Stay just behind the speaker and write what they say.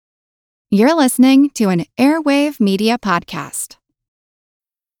You're listening to an Airwave Media Podcast.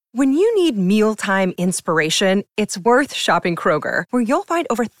 When you need mealtime inspiration, it's worth shopping Kroger, where you'll find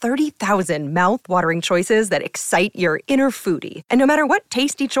over 30,000 mouth-watering choices that excite your inner foodie. And no matter what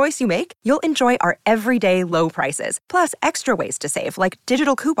tasty choice you make, you'll enjoy our everyday low prices, plus extra ways to save, like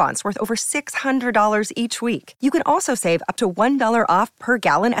digital coupons worth over $600 each week. You can also save up to $1 off per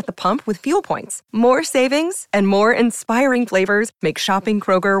gallon at the pump with fuel points. More savings and more inspiring flavors make shopping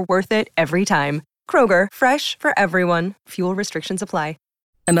Kroger worth it every time. Kroger, fresh for everyone. Fuel restrictions apply.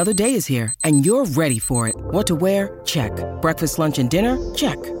 Another day is here, and you're ready for it. What to wear? Check. Breakfast, lunch, and dinner?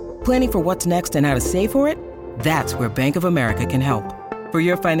 Check. Planning for what's next and how to save for it? That's where Bank of America can help. For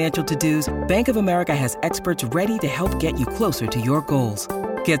your financial to-dos, Bank of America has experts ready to help get you closer to your goals.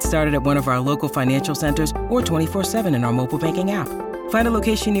 Get started at one of our local financial centers or 24/7 in our mobile banking app. Find a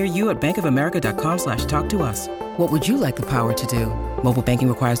location near you at bankofamerica.com/talktous. What would you like the power to do? Mobile banking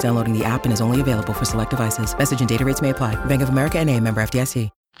requires downloading the app and is only available for select devices. Message and data rates may apply. Bank of America N.A., member FDIC.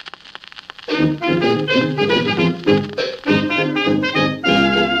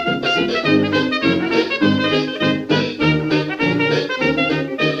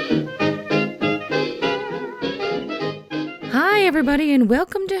 Hi everybody and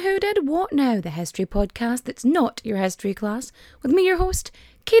welcome to Who Did What Now, the history podcast that's not your history class, with me, your host,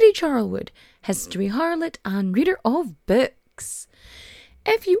 Katie Charlwood, history harlot and reader of books.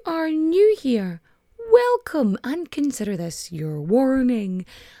 If you are new here, welcome and consider this your warning.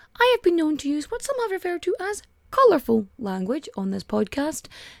 I have been known to use what some have referred to as colourful language on this podcast,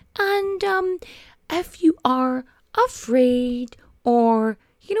 and if you are afraid or,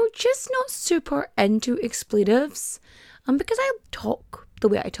 just not super into expletives, because I talk the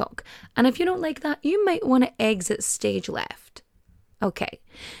way I talk, and if you don't like that, you might want to exit stage left. Okay,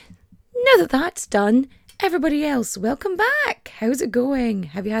 now that that's done, everybody else, welcome back. How's it going?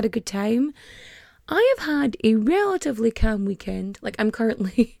 Have you had a good time? I have had a relatively calm weekend. I'm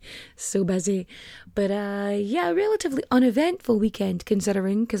currently so busy. But a relatively uneventful weekend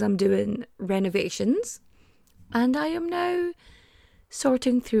considering, because I'm doing renovations. And I am now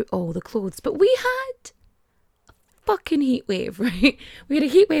sorting through all the clothes. But we had a fucking heat wave, right? We had a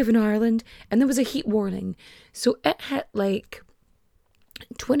heat wave in Ireland and there was a heat warning. So it hit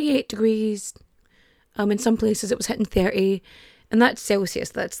 28 degrees. In some places it was hitting 30. And that's Celsius.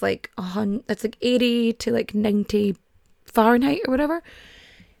 That's like 80 to 90 Fahrenheit or whatever.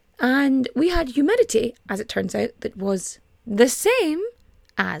 And we had humidity, as it turns out, that was the same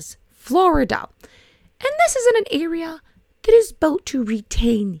as Florida. And this is in an area that is built to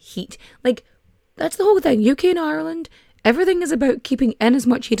retain heat. That's the whole thing. UK and Ireland, everything is about keeping in as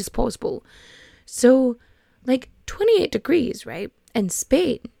much heat as possible. So, 28 degrees, right? In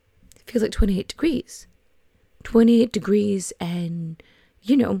Spain, it feels like 28 degrees. 28 degrees in,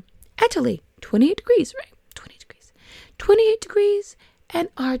 Italy. 28 degrees, right? 20 degrees. 28 degrees in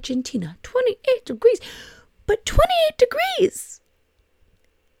Argentina. 28 degrees. But 28 degrees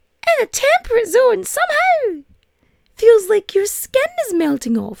in a temperate zone somehow feels like your skin is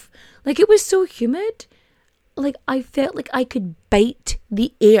melting off. It was so humid. I felt like I could bite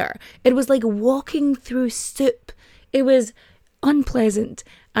the air. It was like walking through soup. It was unpleasant.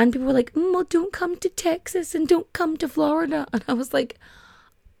 And people were like, well, don't come to Texas and don't come to Florida. And I was like,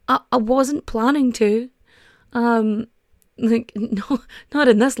 I wasn't planning to. No, not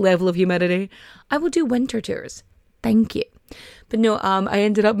in this level of humidity. I will do winter tours. Thank you. But no, I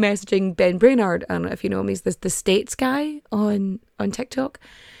ended up messaging Ben Brainerd. I don't know if you know him. He's the States guy on TikTok.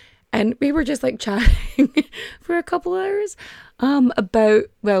 And we were just chatting for a couple hours about,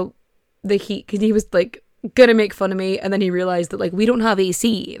 the heat. Because he was gonna make fun of me, and then he realized that we don't have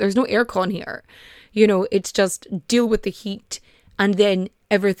AC, there's no aircon here, it's just deal with the heat, and then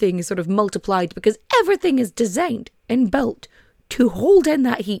everything is sort of multiplied because everything is designed and built to hold in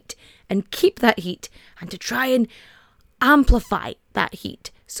that heat and keep that heat and to try and amplify that heat.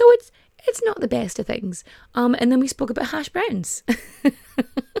 So it's not the best of things. And then we spoke about hash browns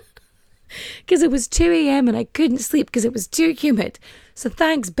because it was 2 a.m. and I couldn't sleep because it was too humid. So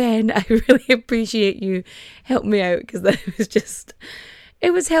thanks, Ben. I really appreciate you helping me out because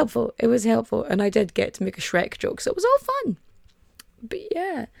it was helpful. It was helpful. And I did get to make a Shrek joke. So it was all fun. But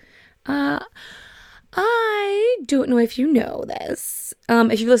yeah, I don't know if you know this.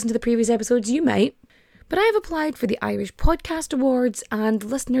 If you've listened to the previous episodes, you might. But I have applied for the Irish Podcast Awards and the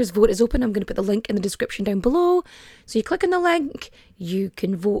listeners' vote is open. I'm going to put the link in the description down below. So you click on the link, you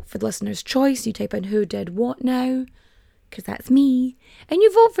can vote for the listener's choice. You type in who did what now, because that's me. And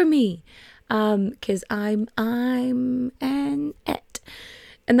you vote for me, because I'm in it.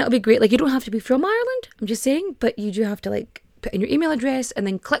 And that'll be great. You don't have to be from Ireland, I'm just saying, but you do have to put in your email address and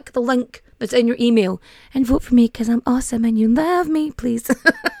then click the link that's in your email and vote for me because I'm awesome and you love me, please.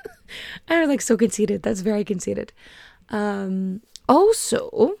 I'm like so conceited. That's very conceited.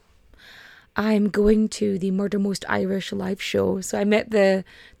 Also, I'm going to the Murder Most Irish live show. So I met the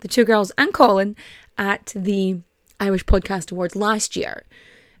two girls and Colin at the Irish Podcast Awards last year.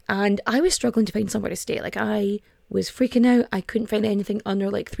 And I was struggling to find somewhere to stay. Like, I was freaking out. I couldn't find anything under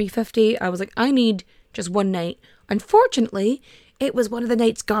like $350. I was like, I need just one night. Unfortunately, it was one of the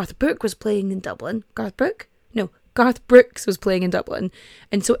nights Garth Brooks was playing in Dublin. Garth Brooks was playing in Dublin.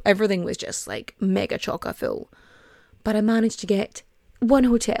 And so everything was just like mega chock-a full. But I managed to get one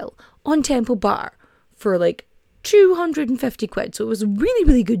hotel on Temple Bar for like 250 quid. So it was a really,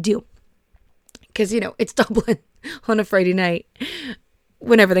 really good deal. Because, you know, it's Dublin on a Friday night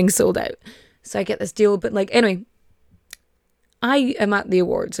when everything's sold out. So I get this deal. But like, anyway, I am at the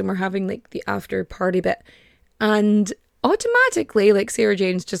awards and we're having like the after party bit. And automatically, like, Sarah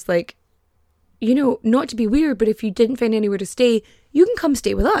Jane's just like, you know, not to be weird, but if you didn't find anywhere to stay, you can come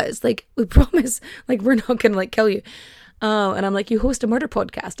stay with us. Like, we promise, like, we're not going to like kill you. And I'm like, you host a murder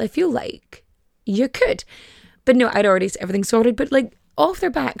podcast. I feel like you could. But no, I'd already everything sorted. But like, off their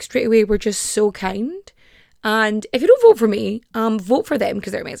back straight away, we're just so kind. And if you don't vote for me, vote for them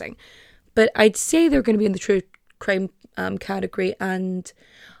because they're amazing. But I'd say they're going to be in the true crime category, and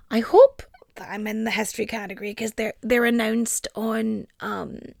I hope that I'm in the history category because they're announced on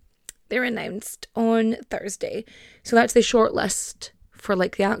Thursday. So that's the short list for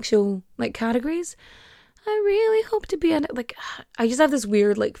like the actual like categories. I really hope to be in it. Like, I just have this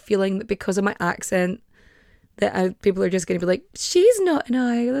weird like feeling that because of my accent, that people are just going to be like, she's not in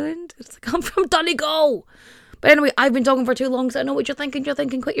Ireland. It's like, I'm from Donegal. But anyway, I've been talking for too long, so I know what you're thinking. You're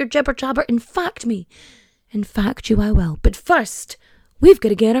thinking, quit your jibber jabber and fact me. In fact, you I will. But first, we've got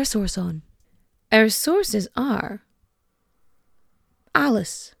to get our source on. Our sources are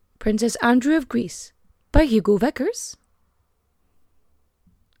Alice, Princess Andrew of Greece, by Hugo Vickers.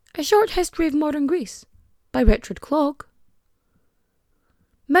 A Short History of Modern Greece, by Richard Clogg.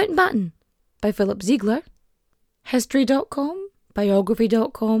 Mountbatten, by Philip Ziegler. History.com,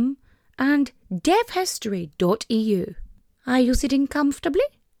 biography.com, and devhistory.eu. Are you sitting comfortably?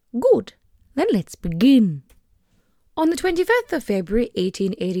 Good. Then let's begin. On the 25th of February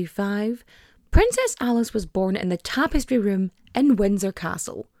 1885, Princess Alice was born in the Tapestry Room in Windsor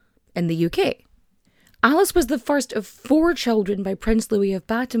Castle, in the UK. Alice was the first of 4 children by Prince Louis of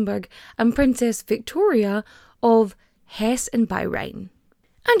Battenberg and Princess Victoria of Hesse and by Rhine.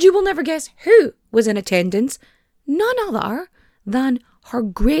 And you will never guess who was in attendance, none other than her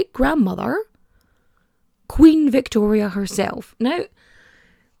great-grandmother, Queen Victoria herself. Now,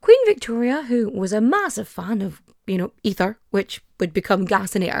 Queen Victoria, who was a massive fan of, you know, ether, which would become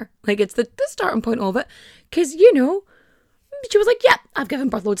gas and air. Like, it's the starting point of it. Because, you know, she was like, yeah, I've given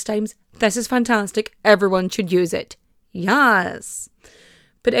birth loads of times. This is fantastic. Everyone should use it. Yes.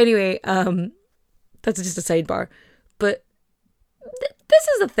 But anyway, that's just a sidebar. But this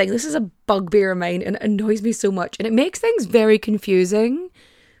is the thing. This is a bugbear of mine and it annoys me so much. And it makes things very confusing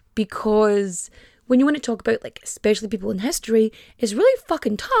because when you want to talk about, like, especially people in history, it's really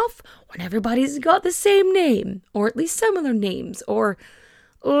fucking tough when everybody's got the same name or at least similar names or,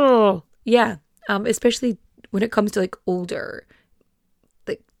 especially when it comes to, like, older,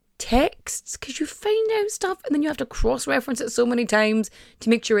 like, texts, because you find out stuff and then you have to cross-reference it so many times to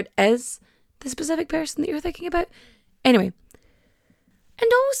make sure it is the specific person that you're thinking about. Anyway.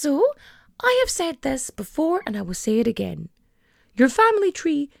 And also, I have said this before and I will say it again. Your family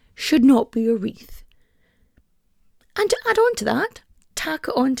tree should not be a wreath. And to add on to that, tack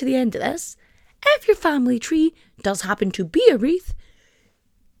it on to the end of this, if your family tree does happen to be a wreath,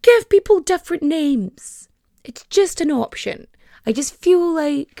 give people different names. It's just an option. I just feel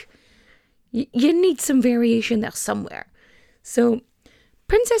like you need some variation there somewhere. So,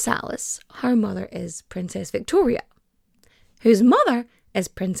 Princess Alice, her mother is Princess Victoria, whose mother is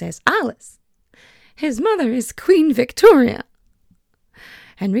Princess Alice. His mother is Queen Victoria.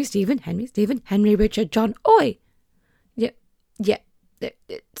 Henry Stephen, Henry Richard John. Oi! Yeah.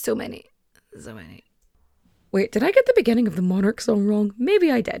 So many. Wait, did I get the beginning of the Monarch song wrong?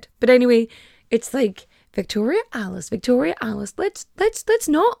 Maybe I did. But anyway, it's like Victoria Alice. Let's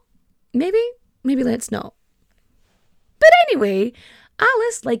not. Maybe let's not. But anyway,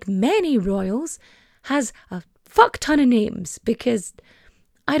 Alice, like many royals, has a fuck ton of names because,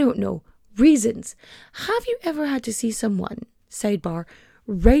 I don't know, reasons. Have you ever had to see someone, sidebar,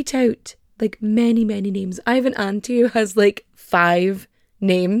 write out like many names? I have an auntie who has like 5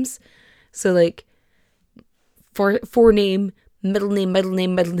 names. So like forename, middle name,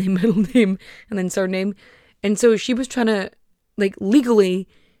 and then surname. And so she was trying to like legally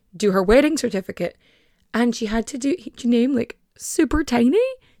do her wedding certificate, and she had to do each name like super tiny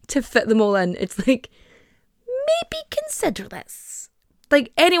to fit them all in. It's like, maybe consider this.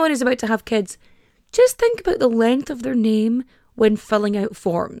 Like, anyone who's about to have kids, just think about the length of their name when filling out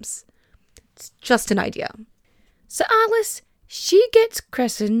forms. It's just an idea. So Alice, she gets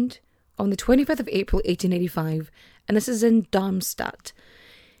christened on the 25th of April 1885, and this is in Darmstadt.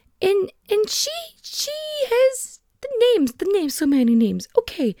 And she has the names, so many names.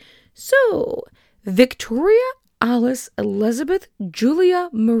 Okay, so Victoria, Alice, Elizabeth, Julia,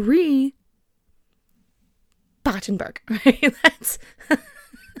 Marie, Battenberg. Right?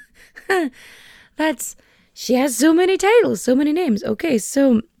 That's she has so many titles, so many names. Okay,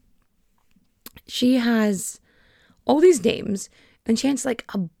 so she has all these names, and she has like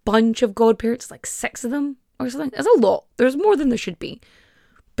a bunch of godparents, like 6 of them or something. That's a lot. There's more than there should be.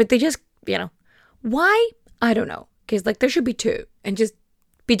 But they just, why? I don't know. Because like there should be 2 and just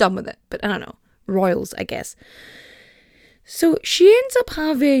be done with it. But I don't know. Royals, I guess. So she ends up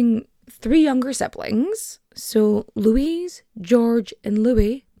having 3 younger siblings. So Louise, George, and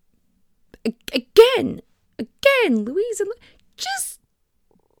Louis. Again, Louise and just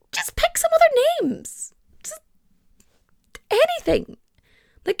pick some other names. Just anything.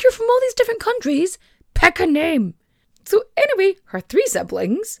 Like, you're from all these different countries. Pick a name. So anyway, her 3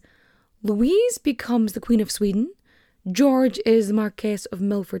 siblings. Louise becomes the Queen of Sweden. George is the Marquess of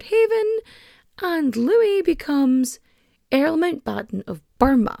Milford Haven. And Louis becomes Earl Mountbatten of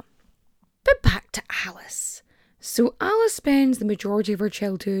Burma. But back to Alice. So Alice spends the majority of her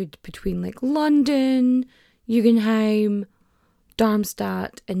childhood between like London, Guggenheim,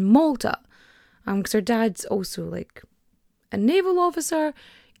 Darmstadt and Malta. Because her dad's also like a naval officer,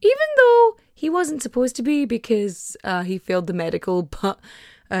 even though he wasn't supposed to be because he failed the medical, but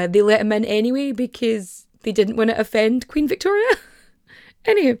they let him in anyway because they didn't want to offend Queen Victoria.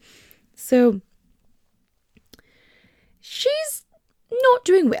 Anyway, so she's not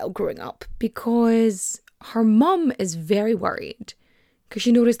doing well growing up because her mum is very worried because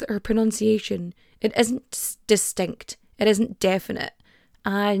she noticed that her pronunciation, it isn't distinct, it isn't definite,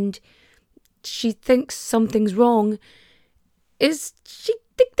 and she thinks something's wrong. They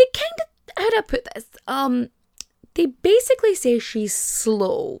kind of, how do I put this? They basically say she's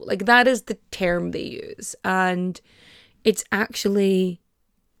slow. Like, that is the term they use. And it's actually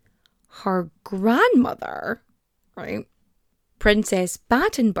her grandmother, right, Princess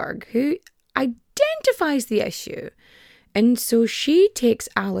Battenberg, who identifies the issue. And so she takes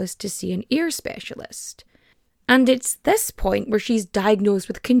Alice to see an ear specialist. And it's this point where she's diagnosed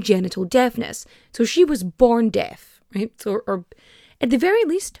with congenital deafness. So she was born deaf, right? So, or at the very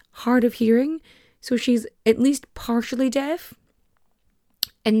least, hard of hearing. So she's at least partially deaf.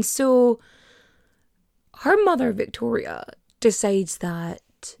 And so her mother, Victoria, decides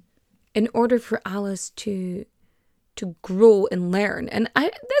that in order for Alice to grow and learn, and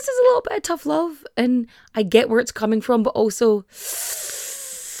this is a little bit of tough love, and I get where it's coming from, but also,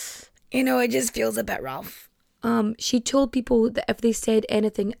 it just feels a bit rough. She told people that if they said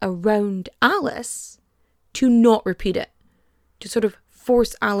anything around Alice, to not repeat it, to sort of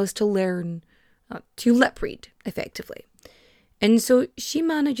force Alice to learn to lip read, effectively. And so she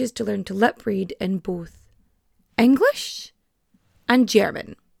manages to learn to lip read in both English and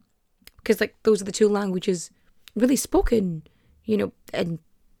German. Because, like, those are the 2 languages really spoken, in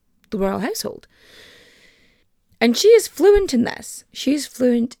the royal household. And she is fluent in this. She is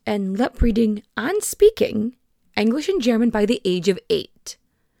fluent in lip reading and speaking English and German by the age of 8.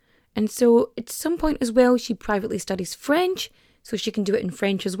 And so at some point as well, she privately studies French, so she can do it in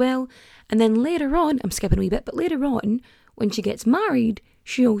French as well. And then later on, I'm skipping a wee bit, but later on, when she gets married,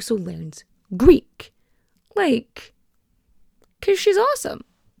 she also learns Greek. Like, because she's awesome.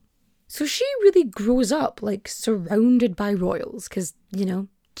 So she really grows up, like, surrounded by royals, because,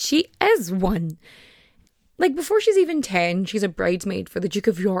 she is one. Like, before she's even 10, she's a bridesmaid for the Duke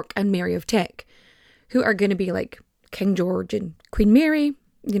of York and Mary of Teck, who are going to be, like, King George and Queen Mary,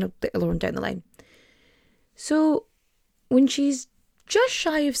 later on down the line. So when she's just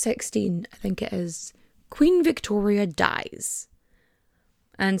shy of 16, I think it is, Queen Victoria dies.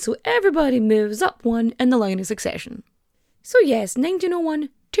 And so everybody moves up one in the line of succession. So yes, 1901,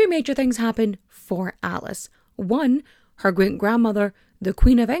 2 major things happen for Alice. 1, her great-grandmother, the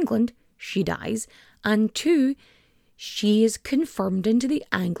Queen of England, she dies. And 2, she is confirmed into the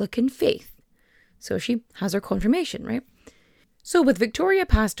Anglican faith. So she has her confirmation, right? So with Victoria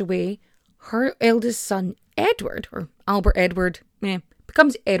passed away, her eldest son, Edward, or Albert Edward,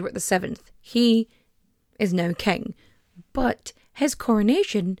 becomes Edward VII. He is now king. But his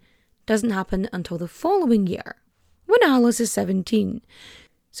coronation doesn't happen until the following year. when Alice is 17.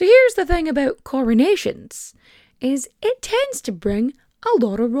 So here's the thing about coronations, is it tends to bring a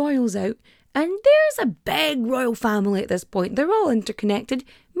lot of royals out, and there's a big royal family at this point. They're all interconnected,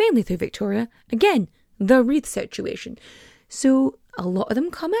 mainly through Victoria. Again, the wreath situation. So a lot of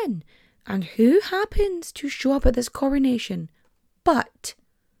them come in. And who happens to show up at this coronation but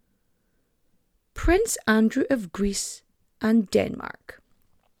Prince Andrew of Greece and Denmark.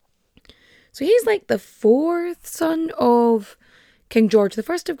 So he's like the fourth son of King George I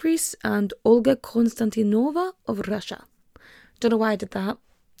of Greece and Olga Konstantinova of Russia. Don't know why I did that.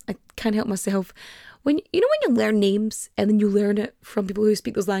 I can't help myself. When you learn names and then you learn it from people who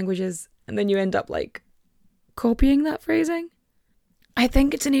speak those languages and then you end up like copying that phrasing. I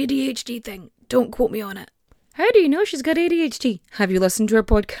think it's an ADHD thing. Don't quote me on it. How do you know she's got ADHD? Have you listened to her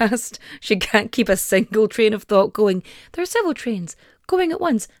podcast? She can't keep a single train of thought going. There are several trains going at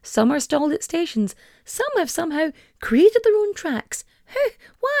once. Some are stalled at stations. Some have somehow created their own tracks.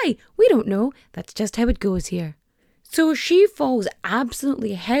 Why? We don't know. That's just how it goes here. So she falls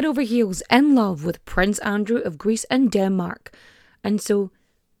absolutely head over heels in love with Prince Andrew of Greece and Denmark. And so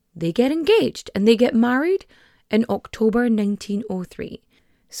they get engaged and they get married in October 1903.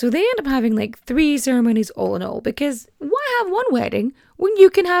 So they end up having like 3 ceremonies all in all, because why have one wedding when you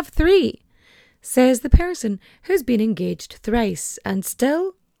can have 3? Says the person who's been engaged thrice and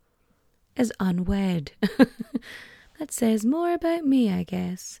still is unwed. That says more about me, I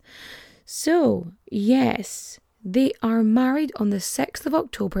guess. So, yes, they are married on the 6th of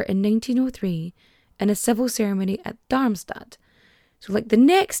October in 1903 in a civil ceremony at Darmstadt. So like the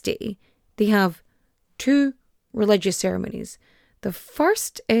next day, they have 2 religious ceremonies. The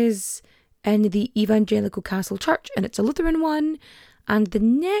first is in the Evangelical Castle Church, and it's a Lutheran one. And the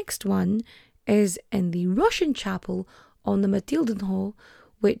next one is in the Russian chapel on the Matildenhall,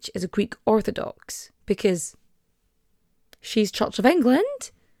 which is a Greek Orthodox, because she's Church of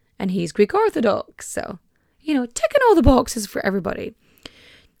England and he's Greek Orthodox. So, ticking all the boxes for everybody.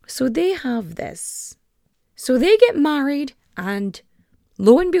 So they have this. So they get married, and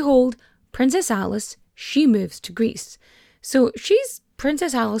lo and behold, Princess Alice, she moves to Greece. So she's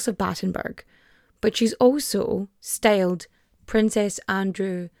Princess Alice of Battenberg, but she's also styled Princess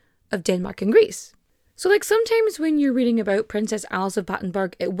Andrew of Denmark and Greece. So like sometimes when you're reading about Princess Alice of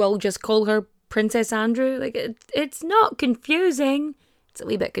Battenberg, it will just call her Princess Andrew. Like it's not confusing. It's a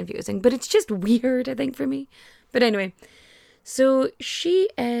wee bit confusing, but it's just weird, I think, for me. But anyway, so she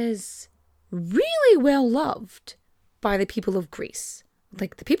is really well loved by the people of Greece.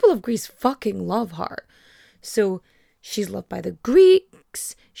 Like the people of Greece fucking love her. So she's loved by the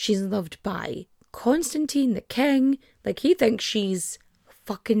Greeks. She's loved by Constantine, the king. Like, he thinks she's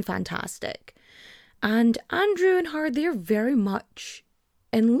fucking fantastic. And Andrew and her, they're very much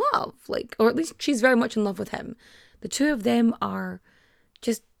in love. Like, or at least she's very much in love with him. The two of them are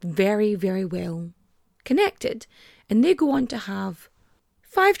just very, very well connected. And they go on to have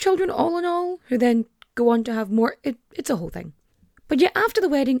 5 children all in all, who then go on to have more. It's a whole thing. But yet after the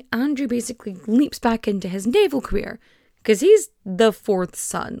wedding, Andrew basically leaps back into his naval career because he's the 4th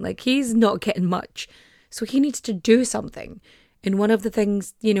son. Like, he's not getting much. So he needs to do something. And one of the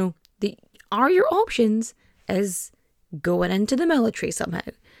things, that are your options is going into the military somehow.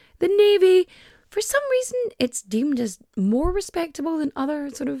 The Navy, for some reason, it's deemed as more respectable than other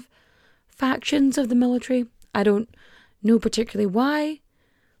sort of factions of the military. I don't know particularly why.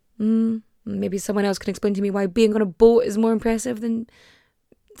 Maybe someone else can explain to me why being on a boat is more impressive than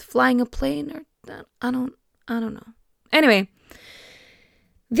flying a plane, or I don't know. Anyway,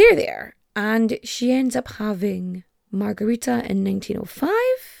 they're there, and she ends up having Margarita in 1905.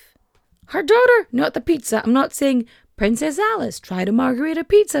 Her daughter, not the pizza. I'm not saying Princess Alice tried a margarita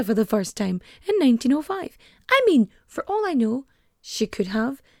pizza for the first time in 1905. I mean, for all I know, she could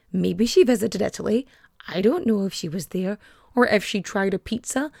have. Maybe she visited Italy. I don't know if she was there or if she tried a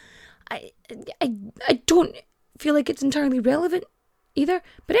pizza. I don't feel like it's entirely relevant either.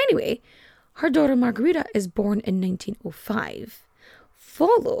 But anyway, her daughter Margarita is born in 1905,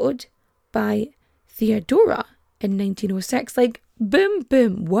 followed by Theodora in 1906. Like, boom,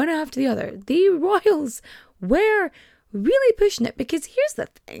 boom, one after the other. The royals were really pushing it, because here's the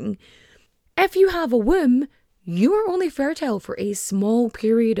thing. If you have a womb, you are only fertile for a small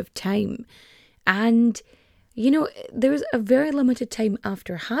period of time. And there's a very limited time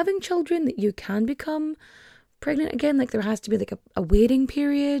after having children that you can become pregnant again. Like, there has to be like a waiting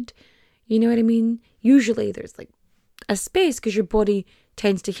period. You know what I mean? Usually there's like a space because your body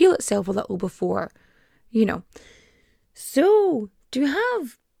tends to heal itself a little before, So to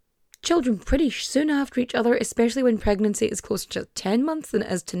have children pretty soon after each other, especially when pregnancy is closer to 10 months than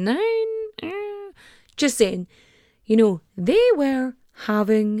it is to 9. Just saying, they were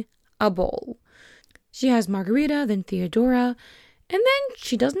having a ball. She has Margarita, then Theodora, and then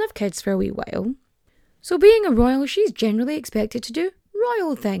she doesn't have kids for a wee while. So being a royal, she's generally expected to do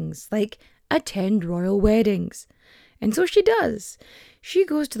royal things, like attend royal weddings. And so she does. She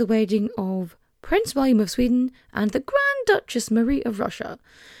goes to the wedding of Prince William of Sweden and the Grand Duchess Marie of Russia.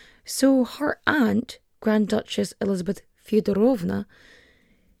 So her aunt, Grand Duchess Elizabeth Fyodorovna,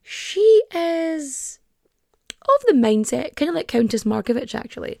 she is of the mindset, kind of like Countess Markovich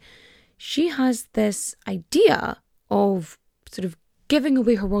actually. She has this idea of sort of giving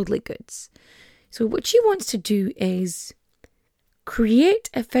away her worldly goods. So what she wants to do is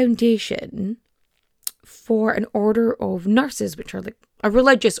create a foundation for an order of nurses, which are like a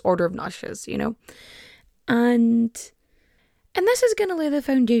religious order of nurses, And this is going to lay the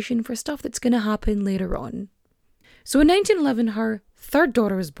foundation for stuff that's going to happen later on. So in 1911, her third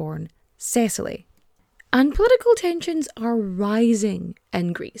daughter was born, Cecily. And political tensions are rising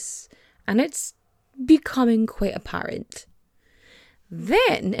in Greece. And it's becoming quite apparent.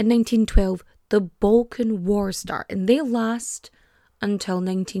 Then, in 1912, the Balkan Wars start, and they last until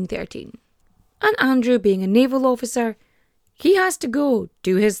 1913. And Andrew, being a naval officer, he has to go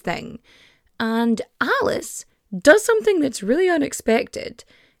do his thing. And Alice does something that's really unexpected,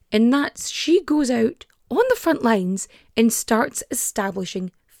 and that's she goes out on the front lines and starts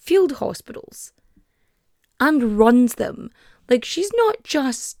establishing field hospitals and runs them. Like, she's not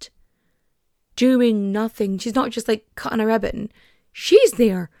just doing nothing. She's not just like cutting a ribbon. She's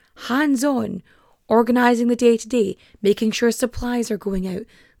there, hands-on, organising the day-to-day, making sure supplies are going out.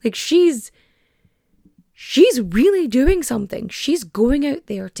 Like, she's really doing something. She's going out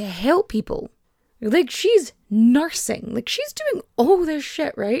there to help people. Like, she's nursing. Like, she's doing all this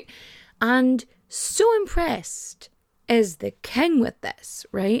shit, right? And so impressed is the king with this,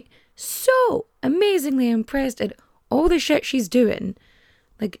 right? So amazingly impressed at all the shit she's doing,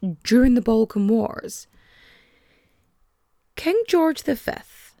 like, during the Balkan Wars. King George V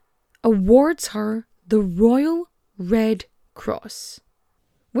awards her the Royal Red Cross,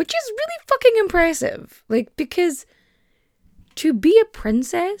 which is really fucking impressive. Like, because to be a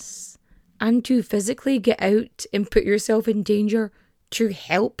princess and to physically get out and put yourself in danger to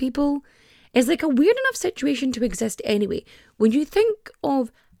help people is like a weird enough situation to exist anyway. When you think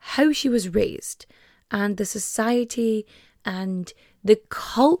of how she was raised and the society and the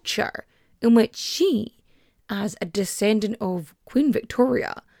culture in which she, as a descendant of Queen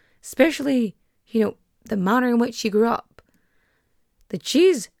Victoria, especially, the manner in which she grew up, that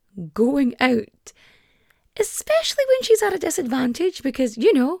she's going out, especially when she's at a disadvantage because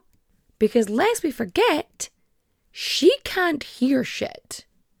lest we forget, she can't hear shit.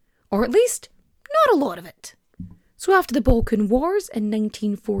 Or at least, not a lot of it. So after the Balkan Wars in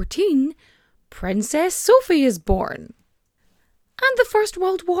 1914, Princess Sophie is born. And the First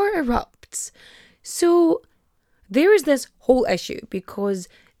World War erupts. So there is this whole issue because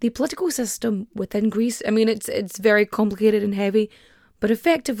the political system within Greece, it's very complicated and heavy, but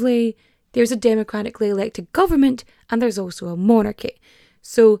effectively there's a democratically elected government and there's also a monarchy.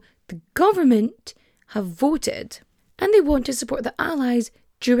 So the government have voted and they want to support the Allies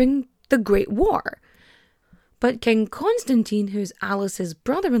during the Great War. But King Constantine, who's Alice's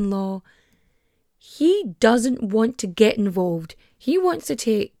brother-in-law, he doesn't want to get involved. He wants to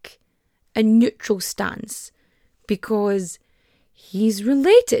take a neutral stance because he's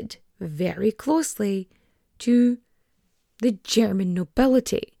related very closely to the German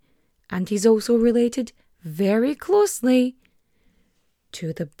nobility. And he's also related very closely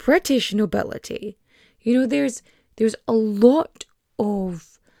to the British nobility. There's a lot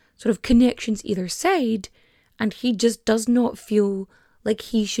of sort of connections either side, and he just does not feel like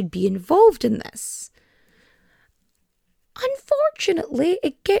he should be involved in this. Unfortunately,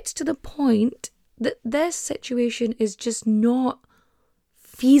 it gets to the point that this situation is just not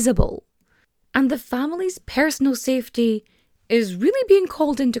feasible. And the family's personal safety is really being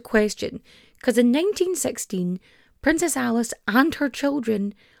called into question because in 1916, Princess Alice and her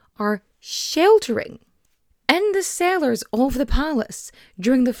children are sheltering in the cellars of the palace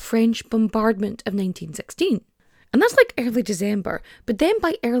during the French bombardment of 1916. And that's like early December. But then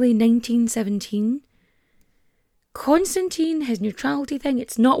by early 1917, Constantine, his neutrality thing,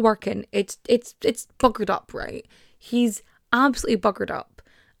 it's not working. It's buggered up, right? He's absolutely buggered up.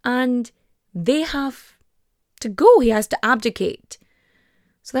 And they have to go. He has to abdicate.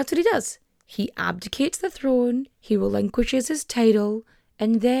 So that's what he does. He abdicates the throne, he relinquishes his title,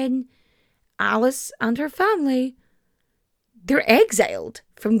 and then Alice and her family, they're exiled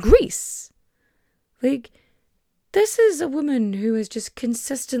from Greece. Like, this is a woman who has just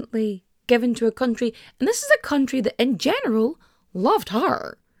consistently given to a country, and this is a country that in general loved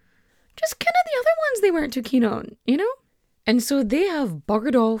her. Just kind of the other ones they weren't too keen on, you know? And so they have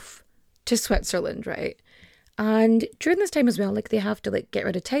buggered off to Switzerland, right? And during this time as well, like, they have to, like, get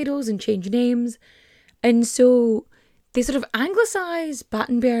rid of titles and change names. And so they sort of anglicize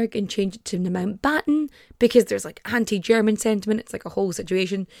Battenberg and change it to Mountbatten because there's, like, anti-German sentiment. It's like a whole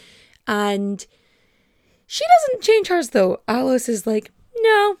situation. And she doesn't change hers, though. Alice is like,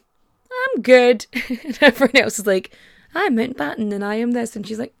 no, I'm good. And everyone else is like, I'm Mountbatten and I am this. And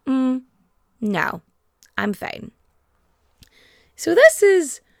she's like, no, I'm fine. So this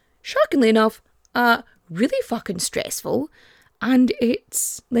is, shockingly enough, really fucking stressful. And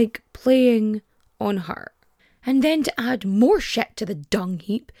it's, like, playing on her. And then to add more shit to the dung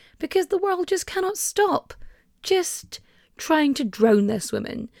heap, because the world just cannot stop just trying to drown this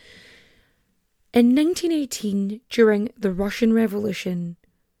woman. In 1918, during the Russian Revolution,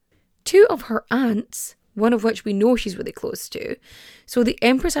 two of her aunts, one of which we know she's really close to, so the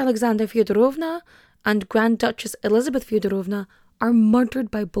Empress Alexandra Fyodorovna and Grand Duchess Elizabeth Fyodorovna, are murdered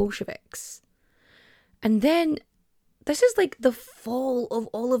by Bolsheviks. And then, this is like the fall of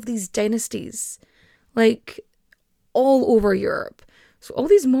all of these dynasties, like all over Europe. So all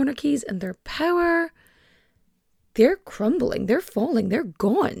these monarchies and their power, they're crumbling, they're falling, they're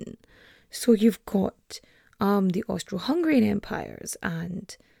gone. So you've got the Austro-Hungarian empires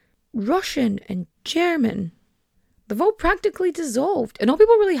and Russian and German. They've all practically dissolved. And all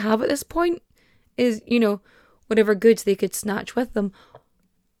people really have at this point is, you know, whatever goods they could snatch with them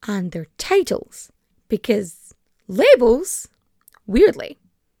and their titles. Because labels, weirdly,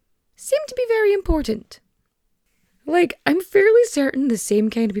 seem to be very important. Like, I'm fairly certain the same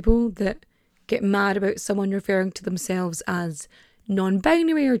kind of people that get mad about someone referring to themselves as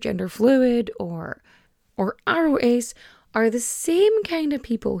non-binary or gender fluid or ROS are the same kind of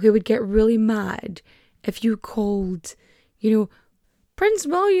people who would get really mad if you called, you know, Prince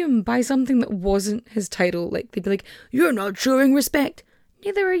William by something that wasn't his title. Like, they'd be like, you're not showing respect.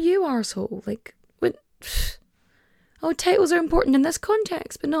 Neither are you, arsehole. Like, what? Oh, titles are important in this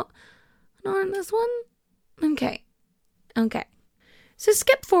context, but not in this one? Okay. So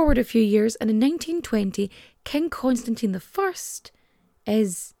skip forward a few years, and in 1920, King Constantine I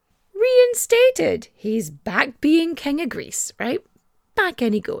is reinstated. He's back being king of Greece, right? Back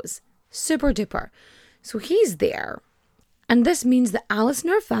in he goes. Super duper. So he's there. And this means that Alice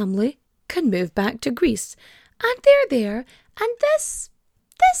and her family can move back to Greece. And they're there. And this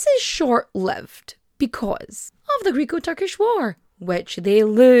is short-lived because of the Greco-Turkish War, which they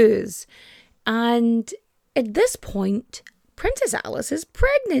lose. And at this point, Princess Alice is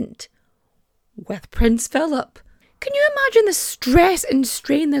pregnant with Prince Philip. Can you imagine the stress and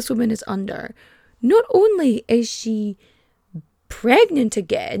strain this woman is under? Not only is she pregnant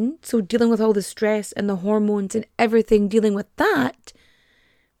again, so dealing with all the stress and the hormones and everything, dealing with that,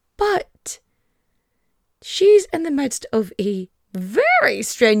 but she's in the midst of a very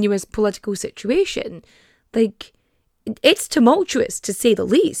strenuous political situation. Like, it's tumultuous to say the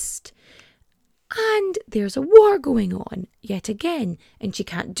least. And there's a war going on yet again, and she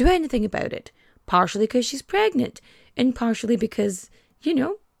can't do anything about it. Partially because she's pregnant, and partially because, you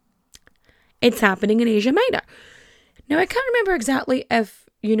know, it's happening in Asia Minor. Now, I can't remember exactly if,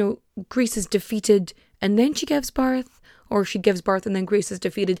 you know, Greece is defeated and then she gives birth, or she gives birth and then Greece is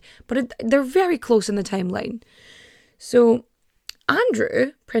defeated, but they're very close in the timeline. So,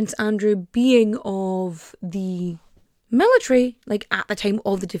 Andrew, Prince Andrew, being of the military, like at the time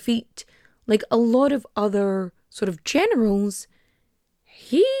of the defeat, like a lot of other sort of generals,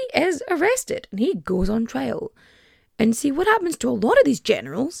 he is arrested and he goes on trial. And see, what happens to a lot of these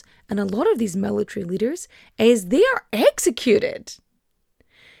generals and a lot of these military leaders is they are executed.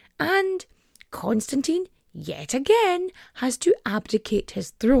 And Constantine, yet again, has to abdicate his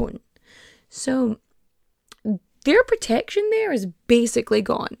throne. So their protection there is basically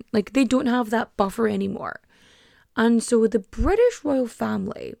gone. Like, they don't have that buffer anymore. And so the British royal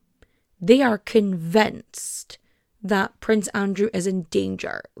family, they are convinced that Prince Andrew is in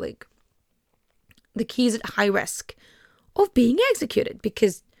danger. Like, the key's at high risk of being executed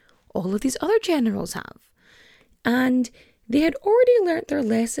because all of these other generals have. And they had already learnt their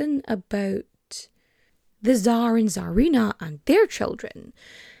lesson about the Tsar and Tsarina and their children.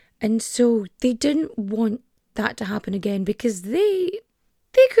 And so they didn't want that to happen again because they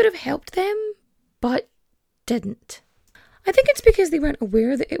could have helped them, but didn't. I think it's because they weren't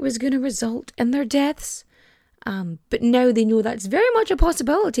aware that it was going to result in their deaths. But now they know that's very much a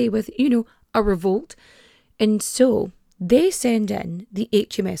possibility with, you know, a revolt. And so they send in the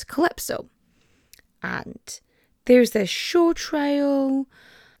HMS Calypso. And there's this show trial.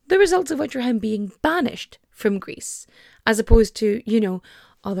 the results of which are him being banished from Greece, as opposed to,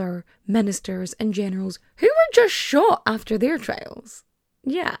 other ministers and generals who were just shot after their trials.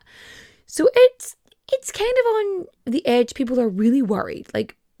 Yeah. So it's kind of on the edge. People are really worried,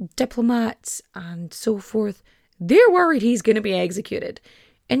 like diplomats and so forth. They're worried he's going to be executed.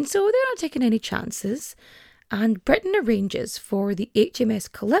 And so they're not taking any chances. And Britain arranges for the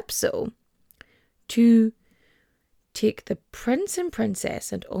HMS Calypso to take the prince and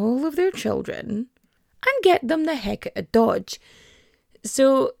princess and all of their children and get them the heck out of Dodge.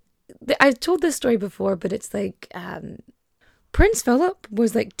 So I've told this story before, but it's like Prince Philip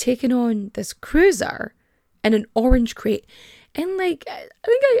was like taking on this cruiser in an orange crate. And like, I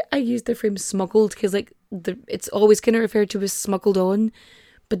think I used the phrase smuggled because like it's always kind of referred to as smuggled on.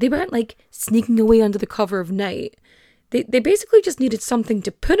 But they weren't like sneaking away under the cover of night. They basically just needed something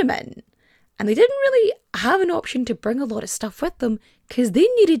to put him in. And they didn't really have an option to bring a lot of stuff with them because they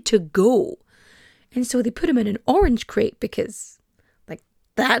needed to go. And so they put him in an orange crate because, like,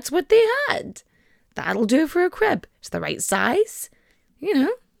 that's what they had. That'll do for a crib. It's the right size.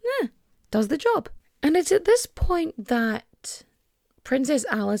 Does the job. And it's at this point that Princess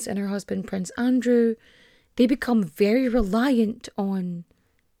Alice and her husband, Prince Andrew, they become very reliant on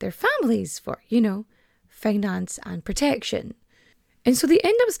their families for, finance and protection. And so they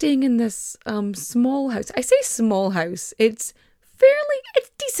end up staying in this small house. I say small house. It's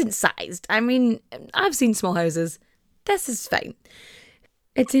decent sized. I mean, I've seen small houses. This is fine.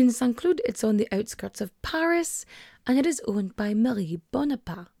 It's in Saint-Cloud. It's on the outskirts of Paris. And it is owned by Marie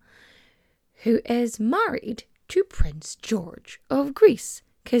Bonaparte, who is married to Prince George of Greece.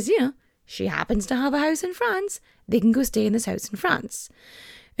 Because, she happens to have a house in France. They can go stay in this house in France.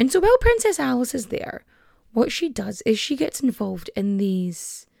 And so while Princess Alice is there, what she does is she gets involved in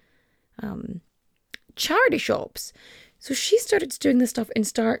these charity shops. So she started doing this stuff and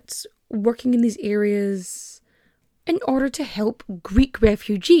starts working in these areas in order to help Greek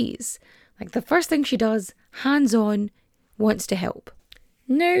refugees. Like the first thing she does, hands-on, wants to help.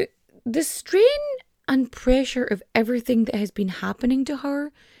 Now, the strain and pressure of everything that has been happening to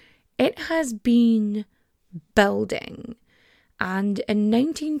her, it has been building. And in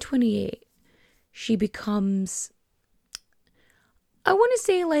 1928, she becomes, I want to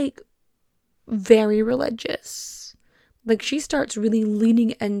say, like, very religious. Like, she starts really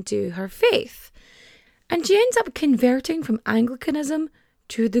leaning into her faith. And she ends up converting from Anglicanism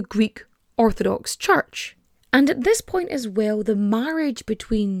to the Greek Orthodox Church. And at this point as well, the marriage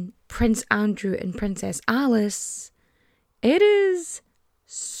between Prince Andrew and Princess Alice, it is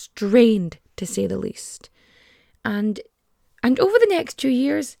strained, to say the least. And over the next 2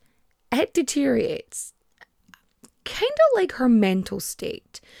 years, it deteriorates, kind of like her mental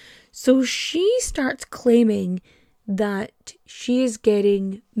state. So she starts claiming that she is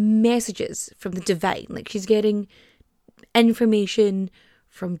getting messages from the divine, like she's getting information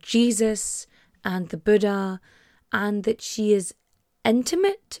from Jesus and the Buddha, and that she is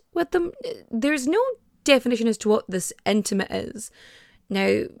intimate with them. There's no definition as to what this intimate is.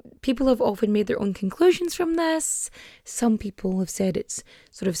 Now, people have often made their own conclusions from this. Some people have said it's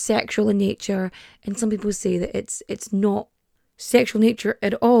sort of sexual in nature, and some people say that it's not sexual nature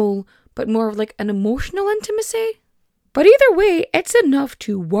at all, but more of like an emotional intimacy. But either way, it's enough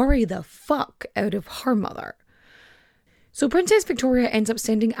to worry the fuck out of her mother. So Princess Victoria ends up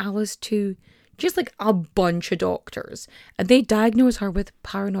sending Alice to just like a bunch of doctors, and they diagnose her with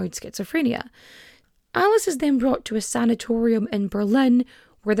paranoid schizophrenia. Alice is then brought to a sanatorium in Berlin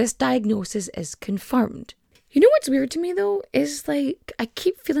where this diagnosis is confirmed. You know what's weird to me though is like I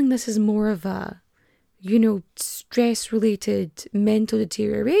keep feeling this is more of a, stress-related mental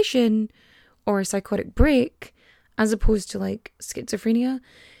deterioration or a psychotic break as opposed to like schizophrenia.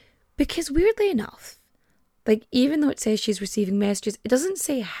 Because weirdly enough, like even though it says she's receiving messages, it doesn't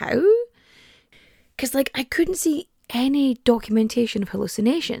say how. Because like I couldn't see any documentation of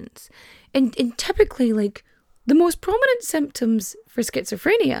hallucinations. And typically, like, the most prominent symptoms for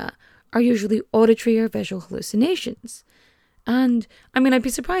schizophrenia are usually auditory or visual hallucinations. And, I mean, I'd be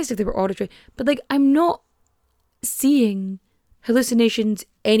surprised if they were auditory, but, like, I'm not seeing hallucinations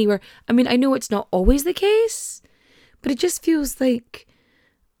anywhere. I mean, I know it's not always the case, but it just feels like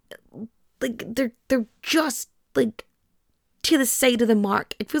they're just, like, to the side of the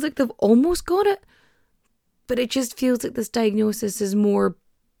mark. It feels like they've almost got it, but it just feels like this diagnosis is more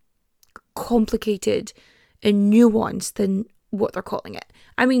complicated and nuanced than what they're calling it.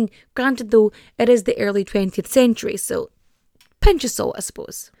 I mean, granted though, it is the early 20th century, so pinch of salt, I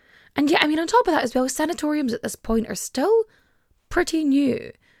suppose. And yeah, I mean, on top of that as well, sanatoriums at this point are still pretty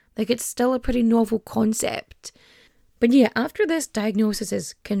new. Like, it's still a pretty novel concept. But yeah, after this diagnosis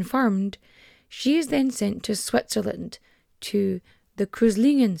is confirmed, she is then sent to Switzerland to the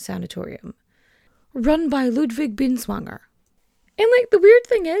Kreuzlingen Sanatorium, run by Ludwig Binswanger. And like the weird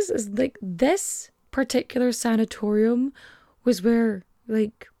thing is like this particular sanatorium was where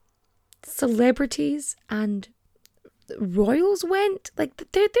like celebrities and royals went. Like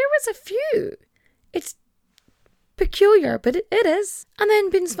there was a few. It's peculiar, but it is. And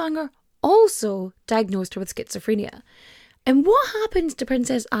then Binswanger also diagnosed her with schizophrenia. And what happens to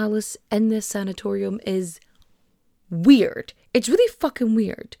Princess Alice in this sanatorium is weird. It's really fucking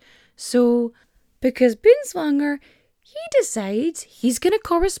weird. So, because Binswanger, he decides he's going to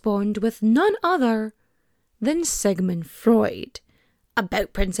correspond with none other than Sigmund Freud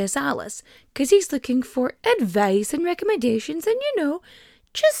about Princess Alice, because he's looking for advice and recommendations and, you know,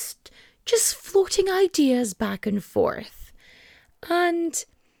 just floating ideas back and forth. And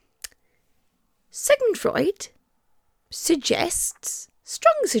Sigmund Freud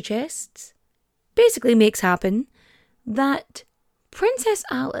strongly suggests, basically makes happen, that Princess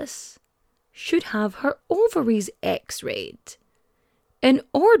Alice should have her ovaries x-rayed in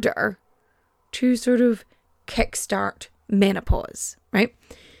order to sort of kickstart menopause, right?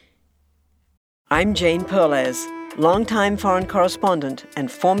 I'm Jane Perlez, longtime foreign correspondent and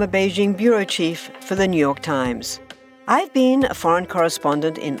former Beijing bureau chief for the New York Times. I've been a foreign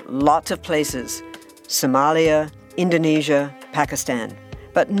correspondent in lots of places: Somalia, Indonesia, Pakistan,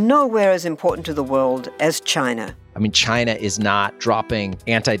 but nowhere as important to the world as China. I mean, China is not dropping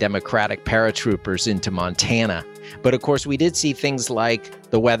anti-democratic paratroopers into Montana. But of course, we did see things like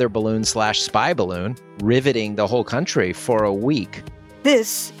the weather balloon/spy balloon riveting the whole country for a week.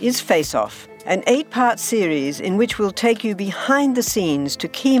 This is Face Off, an 8-part series in which we'll take you behind the scenes to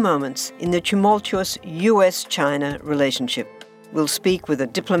key moments in the tumultuous US-China relationship. We'll speak with a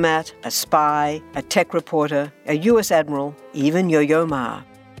diplomat, a spy, a tech reporter, a US admiral, even Yo-Yo Ma.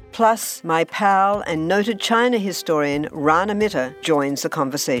 Plus, my pal and noted China historian Rana Mitter joins the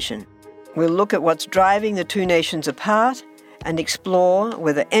conversation. We'll look at what's driving the two nations apart and explore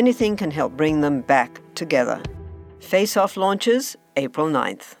whether anything can help bring them back together. Face Off launches April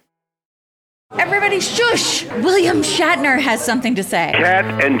 9th. Everybody shush! William Shatner has something to say.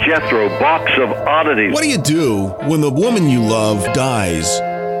 Cat and Jethro, box of oddities. What do you do when the woman you love dies?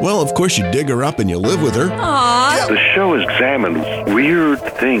 Well, of course you dig her up and you live with her. Aww. The show examines weird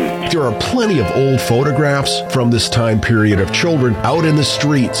things. There are plenty of old photographs from this time period of children out in the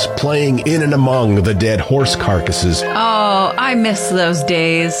streets playing in and among the dead horse carcasses. Oh, I miss those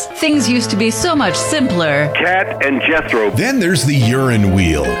days. Things used to be so much simpler. Cat and Jethro. Then there's the urine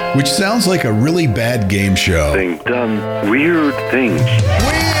wheel, which sounds like a really bad game show. Thing done weird things.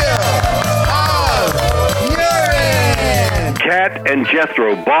 Cat and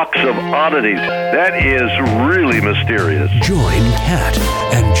Jethro, box of oddities. That is really mysterious. Join Cat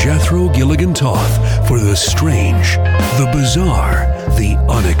and Jethro Gilligan Toth for the strange, the bizarre, the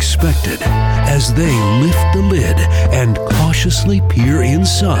unexpected, as they lift the lid and cautiously peer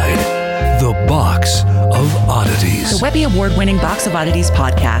inside the Box of Oddities. The Webby Award-winning Box of Oddities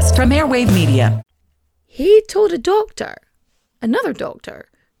podcast from Airwave Media. He told another doctor,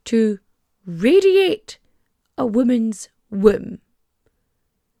 to radiate a woman's womb,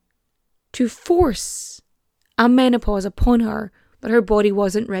 to force a menopause upon her that her body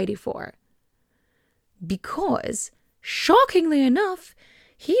wasn't ready for. Because, shockingly enough,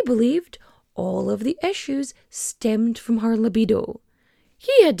 he believed all of the issues stemmed from her libido.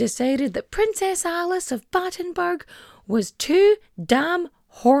 He had decided that Princess Alice of Battenberg was too damn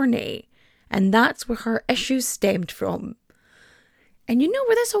horny, and that's where her issues stemmed from. And you know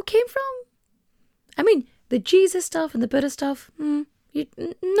where this all came from? I mean, the Jesus stuff and the Buddha stuff,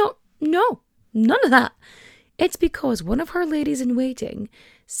 no, none of that. It's because one of her ladies-in-waiting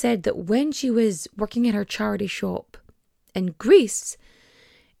said that when she was working in her charity shop in Greece,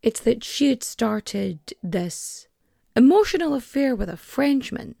 it's that she had started this emotional affair with a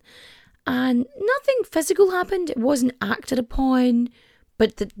Frenchman, and nothing physical happened. It wasn't acted upon,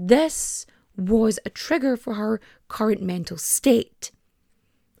 but that this was a trigger for her current mental state.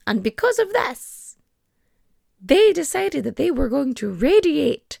 And because of this, they decided that they were going to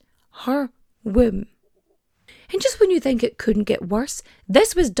radiate her womb. And just when you think it couldn't get worse,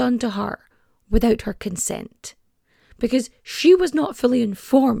 this was done to her without her consent, because she was not fully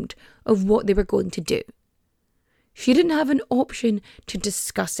informed of what they were going to do. She didn't have an option to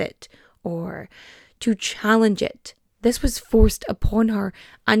discuss it or to challenge it. This was forced upon her,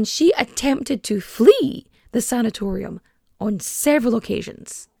 and she attempted to flee the sanatorium on several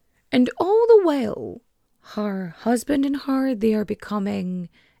occasions. And all the while, her husband and her, they are becoming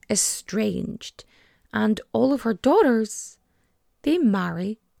estranged. And all of her daughters, they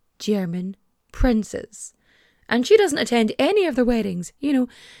marry German princes. And she doesn't attend any of their weddings,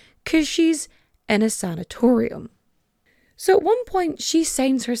 because she's in a sanatorium. So at one point, she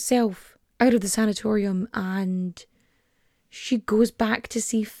signs herself out of the sanatorium and she goes back to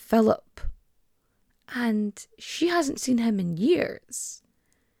see Philip. And she hasn't seen him in years.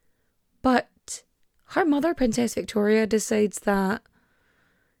 But her mother, Princess Victoria, decides that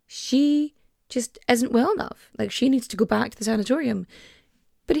she just isn't well enough. Like, she needs to go back to the sanatorium.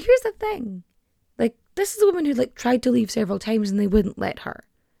 But here's the thing. Like, this is a woman who, tried to leave several times and they wouldn't let her.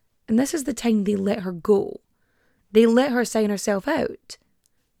 And this is the time they let her go. They let her sign herself out.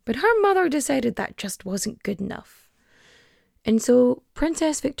 But her mother decided that just wasn't good enough. And so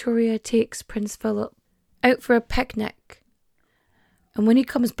Princess Victoria takes Prince Philip out for a picnic. And when he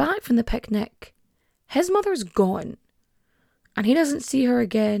comes back from the picnic, his mother's gone. And he doesn't see her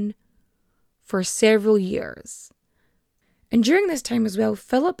again for several years. And during this time as well,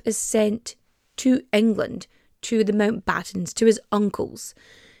 Philip is sent to England, to the Mountbattens, to his uncles.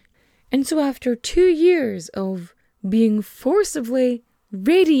 And so after 2 years of being forcibly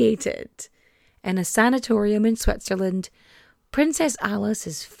radiated in a sanatorium in Switzerland, Princess Alice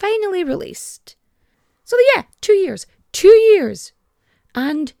is finally released. So yeah, 2 years. 2 years.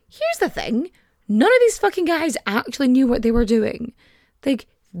 And here's the thing. None of these fucking guys actually knew what they were doing.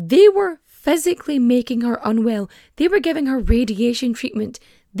 They were physically making her unwell. They were giving her radiation treatment.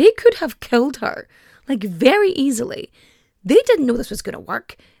 They could have killed her, very easily. They didn't know this was going to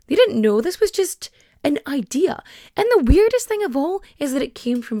work. They didn't know this was just an idea. And the weirdest thing of all is that it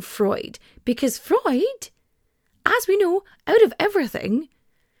came from Freud. Because Freud, as we know, out of everything,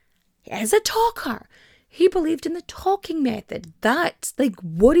 is a talker. He believed in the talking method. That's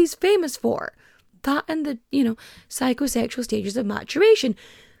what he's famous for. That and the, psychosexual stages of maturation.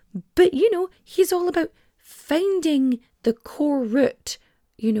 But, he's all about finding the core root,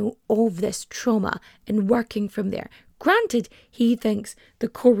 of this trauma and working from there. Granted, he thinks the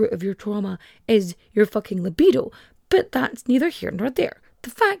core root of your trauma is your fucking libido, but that's neither here nor there.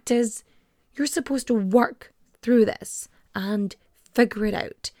 The fact is, you're supposed to work through this and figure it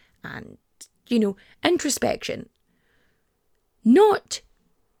out and, introspection. Not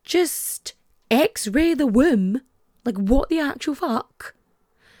just X-ray the womb, what the actual fuck.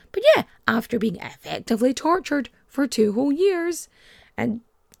 But yeah, after being effectively tortured for 2 whole years, and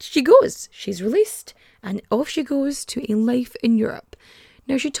she's released, and off she goes to a life in Europe.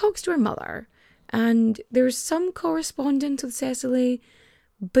 Now she talks to her mother, and there's some correspondence with Cecily,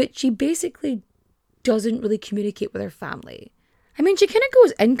 but she basically doesn't really communicate with her family. I mean, she kind of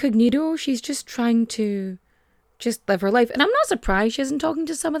goes incognito. She's just trying to just live her life. And I'm not surprised she isn't talking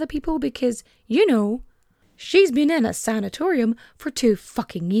to some of the people because, she's been in a sanatorium for 2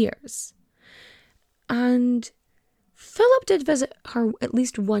 fucking years. And Philip did visit her at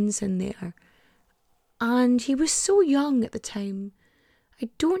least once in there. And he was so young at the time. I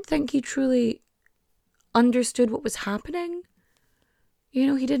don't think he truly understood what was happening. He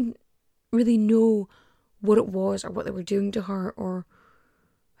didn't really know what it was or what they were doing to her or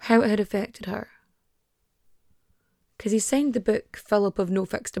how it had affected her. Because he signed the book Philip of No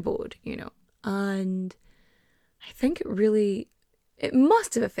Fixed Abode, and I think it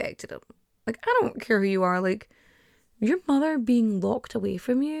must have affected him. I don't care who you are, your mother being locked away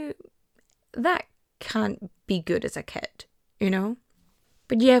from you, that can't be good as a kid,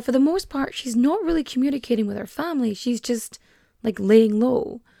 But yeah, for the most part, she's not really communicating with her family. She's just, laying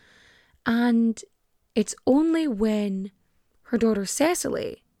low. And it's only when her daughter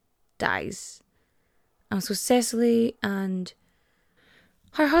Cecily dies. And so Cecily and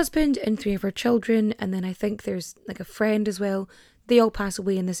her husband and 3 of her children, and then I think there's a friend as well, they all pass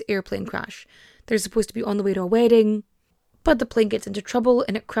away in this airplane crash. They're supposed to be on the way to a wedding, but the plane gets into trouble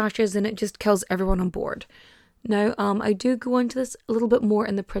and it crashes and it just kills everyone on board. Now, I do go into this a little bit more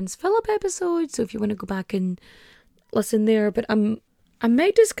in the Prince Philip episode, so if you want to go back and listen there, but I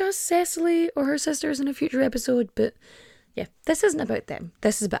might discuss Cecily or her sisters in a future episode, but yeah, this isn't about them.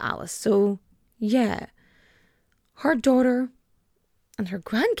 This is about Alice. So, yeah, her daughter and her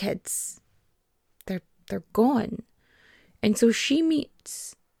grandkids, they're gone. And so she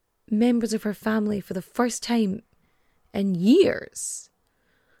meets members of her family for the first time in years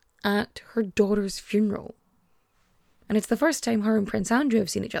at her daughter's funeral. And it's the first time her and Prince Andrew have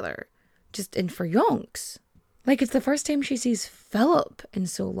seen each other, just in for yonks. It's the first time she sees Philip in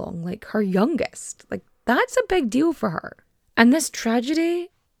so long, her youngest. That's a big deal for her. And this tragedy,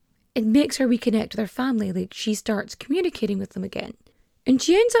 it makes her reconnect with her family. She starts communicating with them again. And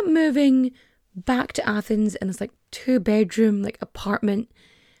she ends up moving back to Athens in this 2-bedroom apartment.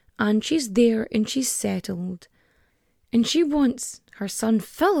 And she's there and she's settled. And she wants her son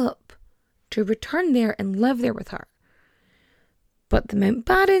Philip to return there and live there with her. But the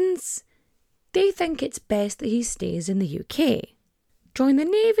Mountbattens, they think it's best that he stays in the UK, join the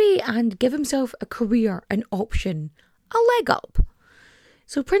Navy and give himself a career, an option, a leg up.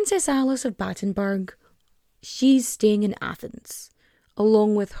 So Princess Alice of Battenberg, she's staying in Athens,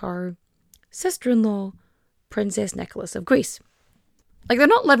 along with her sister-in-law, Princess Nicholas of Greece. Like, they're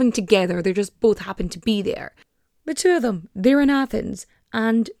not living together, they just both happen to be there. The two of them, they're in Athens,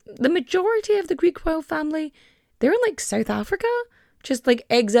 and the majority of the Greek royal family, they're in like South Africa, just like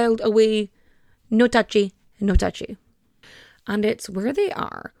exiled away, no touchy, no touchy. And it's where they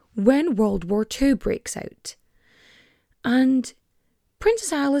are when World War II breaks out. And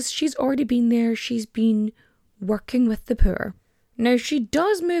Princess Alice, she's already been there, she's been working with the poor. Now, she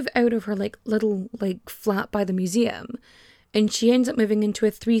does move out of her little flat by the museum, and she ends up moving into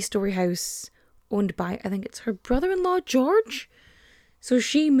a 3-story house owned by, I think it's her brother-in-law, George. So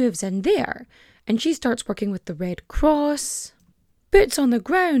she moves in there, and she starts working with the Red Cross, boots on the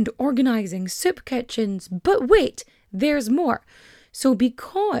ground, organising soup kitchens. But wait, there's more. So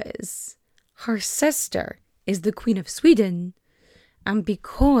because her sister is the Queen of Sweden, and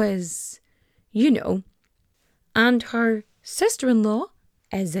because, and her sister-in-law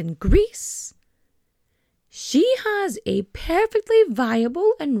is in Greece, she has a perfectly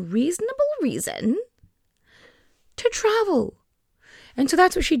viable and reasonable reason to travel. And so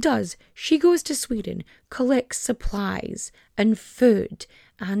that's what she does. She goes to Sweden, collects supplies and food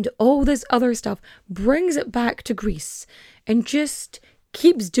and all this other stuff, brings it back to Greece, and just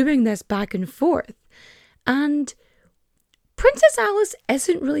keeps doing this back and forth. And Princess Alice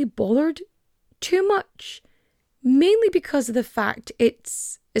isn't really bothered too much, mainly because of the fact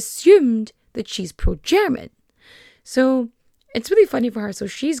it's assumed that she's pro-German. So it's really funny for her. So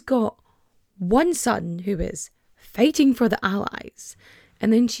she's got one son who is fighting for the Allies,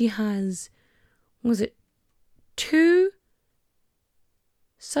 and then she has, two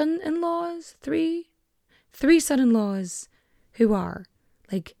son-in-laws? Three son-in-laws who are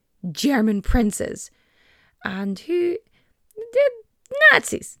like German princes, and who they're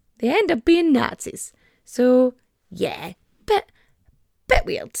Nazis. They end up being Nazis. So yeah, bit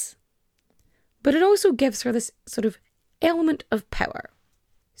weird. But it also gives her this sort of element of power.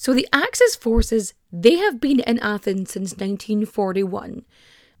 So the Axis forces, they have been in Athens since 1941.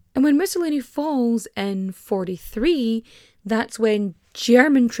 And when Mussolini falls in 43, that's when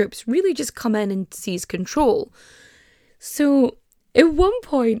German troops really just come in and seize control. So at one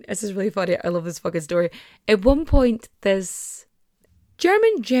point, this is really funny, I love this fucking story. At one point, this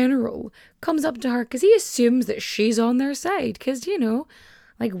German general comes up to her because he assumes that she's on their side. Because,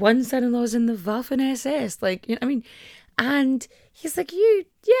 like one son-in-law's in the Waffen-SS, and he's like,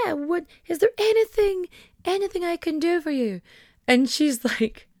 what, is there anything I can do for you? And she's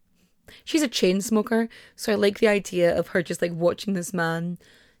like, she's a chain smoker, so I like the idea of her just like watching this man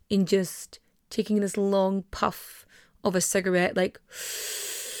and just taking this long puff of a cigarette, like,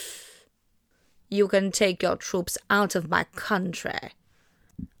 you can take your troops out of my country.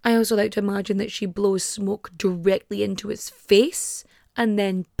 I also like to imagine that she blows smoke directly into his face and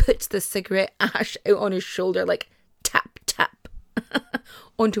then puts the cigarette ash out on his shoulder, like tap, tap,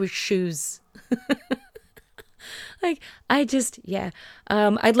 onto his shoes. I'd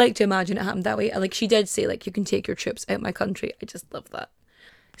like to imagine it happened that way. Like, she did say, like, you can take your troops out my country. I just love that.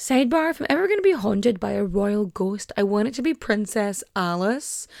 Sidebar, if I'm ever going to be haunted by a royal ghost, I want it to be Princess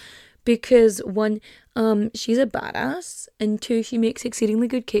Alice. Because one, she's a badass, and two, she makes exceedingly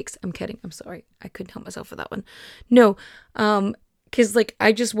good cakes. I'm kidding. I'm sorry. I couldn't help myself with that one. No, because, like,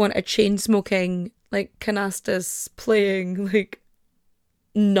 I just want a chain-smoking, like, canastas playing, like,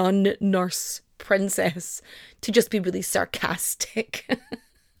 nun nurse princess to just be really sarcastic.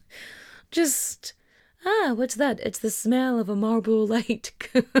 Just, what's that? It's the smell of a Marlboro Light.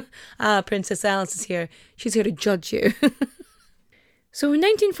 Princess Alice is here. She's here to judge you. So in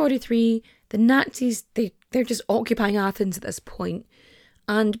 1943, the Nazis, they're just occupying Athens at this point.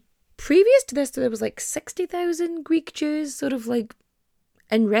 And previous to this, there was like 60,000 Greek Jews sort of like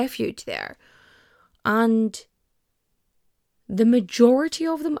in refuge there. And the majority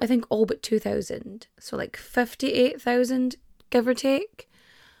of them, I think all but 2,000, so like 58,000, give or take,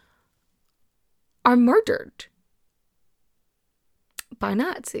 are murdered by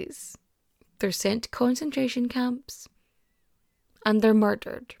Nazis. They're sent to concentration camps. And they're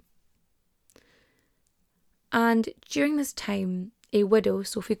murdered. And during this time, a widow,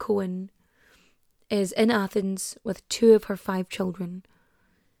 Sophie Cohen, is in Athens with 2 of her 5 children.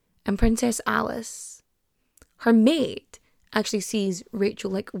 And Princess Alice, her maid, actually sees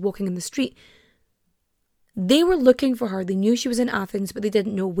Rachel like walking in the street. They were looking for her. They knew she was in Athens, but they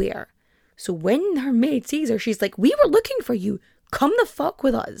didn't know where. So when her maid sees her, she's like, we were looking for you. Come the fuck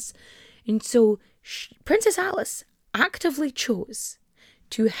with us. And so Princess Alice actively chose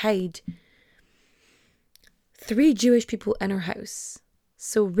to hide 3 Jewish people in her house.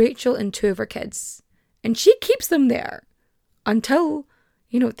 So Rachel and 2 of her kids. And she keeps them there until,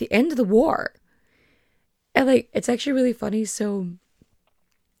 at the end of the war. And it's actually really funny. So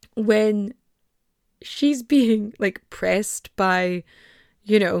when she's being pressed by,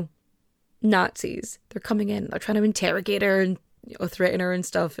 Nazis, they're coming in, they're trying to interrogate her and threaten her and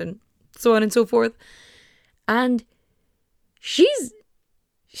stuff and so on and so forth. And she's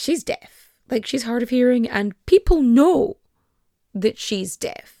deaf. She's hard of hearing, and people know that she's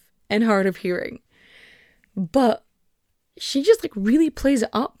deaf and hard of hearing. But she just really plays it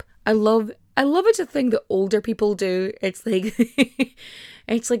up. I love it's a thing that older people do. It's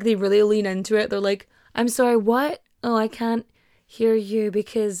it's they really lean into it. They're like, I'm sorry, what? Oh, I can't hear you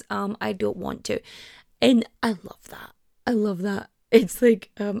because I don't want to. And I love that. I love that. It's I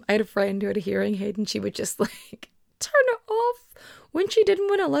had a friend who had a hearing aid, and she would just turn it off when she didn't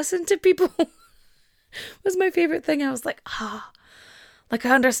want to listen to people. Was my favorite thing. I was like, I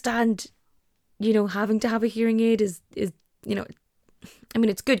understand, having to have a hearing aid is I mean,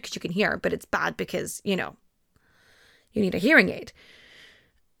 it's good because you can hear, but it's bad because, you need a hearing aid.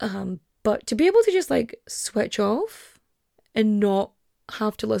 But to be able to just switch off and not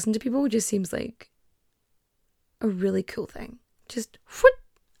have to listen to people just seems like a really cool thing. Just whoop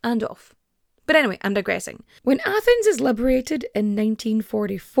and off. But anyway, I'm digressing. When Athens is liberated in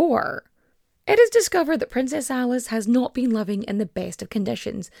 1944, it is discovered that Princess Alice has not been living in the best of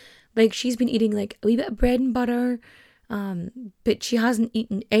conditions. She's been eating a wee bit of bread and butter, but she hasn't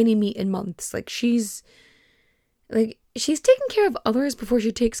eaten any meat in months. She's taking care of others before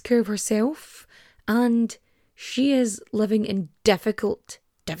she takes care of herself, and she is living in difficult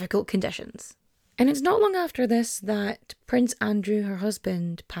conditions. And it's not long after this that Prince Andrew, her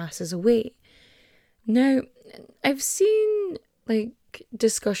husband, passes away. Now, I've seen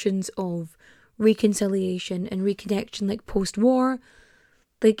discussions of reconciliation and reconnection post-war.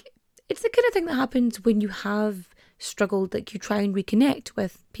 It's the kind of thing that happens when you have struggled, you try and reconnect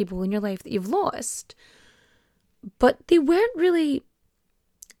with people in your life that you've lost, but they weren't really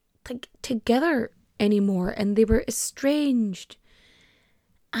together anymore, and they were estranged.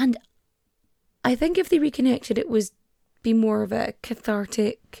 And I think if they reconnected, it was be more of a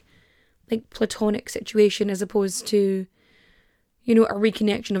cathartic, platonic situation as opposed to, a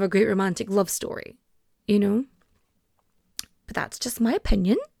reconnection of a great romantic love story, But that's just my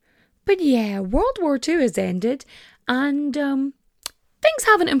opinion. But yeah, World War II has ended, and things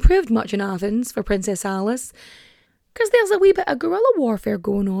haven't improved much in Athens for Princess Alice, because there's a wee bit of guerrilla warfare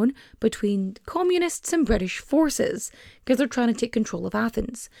going on between communists and British forces, because they're trying to take control of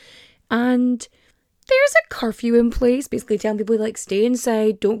Athens. And there's a curfew in place, basically telling people, stay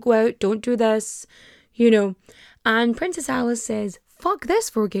inside, don't go out, don't do this, And Princess Alice says, fuck this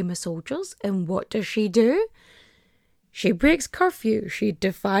for a game of soldiers, and what does she do? She breaks curfew, she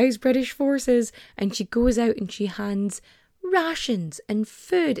defies British forces, and she goes out and she hands rations and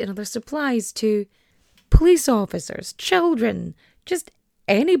food and other supplies to police officers, children, just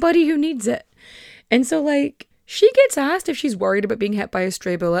anybody who needs it. And so, she gets asked if she's worried about being hit by a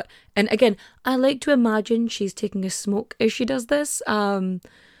stray bullet. And again, I like to imagine she's taking a smoke as she does this,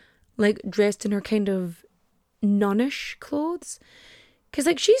 dressed in her kind of nunnish clothes. Because,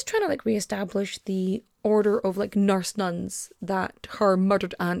 she's trying to, reestablish the order of, nurse nuns that her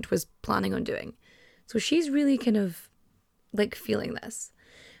murdered aunt was planning on doing. So she's really kind of, feeling this.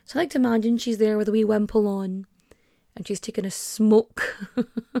 So I like to imagine she's there with a wee wimple on, and she's taking a smoke.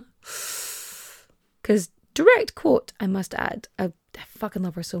 Because, direct quote, I must add, I fucking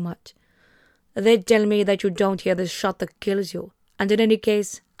love her so much. They tell me that you don't hear the shot that kills you. And in any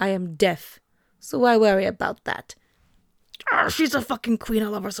case, I am deaf. So why worry about that? Oh, she's a fucking queen. I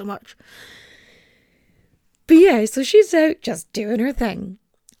love her so much. But yeah, so she's out just doing her thing.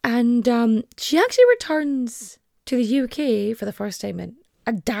 And she actually returns to the UK for the first time in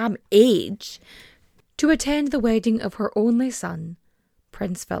a damn age to attend the wedding of her only son,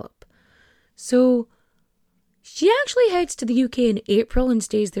 Prince Philip. So she actually heads to the UK in April and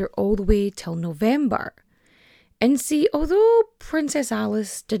stays there all the way till November. And see, although Princess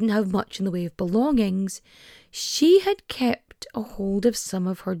Alice didn't have much in the way of belongings, she had kept a hold of some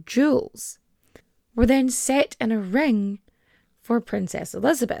of her jewels. Were then set in a ring for Princess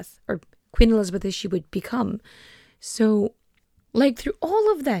Elizabeth, or Queen Elizabeth as she would become. So, through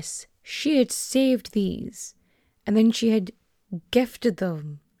all of this, she had saved these, and then she had gifted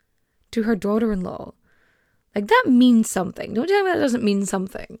them to her daughter-in-law. Like, that means something. Don't tell me that doesn't mean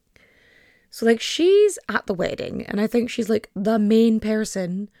something. So, like, she's at the wedding, and I think she's, like, the main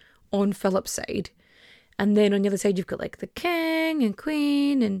person on Philip's side. And then on the other side, you've got, like, the king and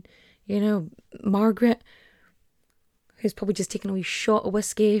queen and, you know, Margaret, who's probably just taking a wee shot of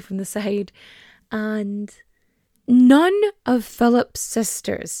whiskey from the side. And none of Philip's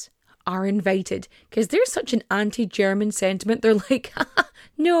sisters are invited because there's such an anti-German sentiment. They're like,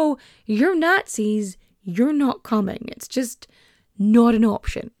 no, you're Nazis. You're not coming. It's just not an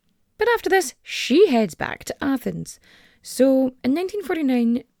option. But after this, she heads back to Athens. So in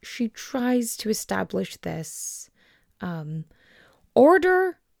 1949, she tries to establish this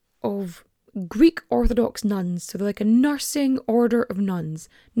order of Greek Orthodox nuns. So they're like a nursing order of nuns.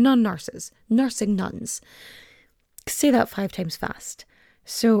 Non-nurses. Nursing nuns. Say that 5 times fast.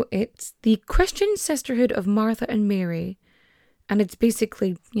 So it's the Christian Sisterhood of Martha and Mary. And it's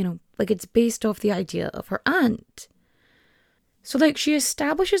basically, you know, like it's based off the idea of her aunt. So like she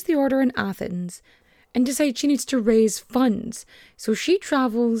establishes the order in Athens and decides she needs to raise funds. So she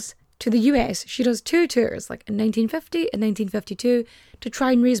travels to the US. She does 2 tours, like in 1950 and 1952, to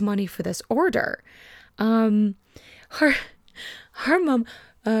try and raise money for this order. Her mum,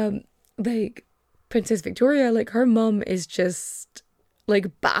 like Princess Victoria, like her mum is just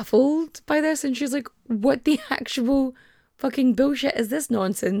like baffled by this, and she's like, what the actual fucking bullshit is this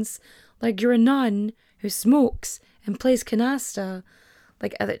nonsense? Like, you're a nun who smokes and plays canasta.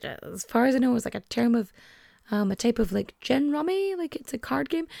 Like, as far as I know, it's like a term of a type of like gin rummy, like it's a card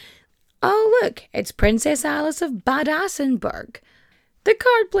game. Oh look, it's Princess Alice of Battenberg, the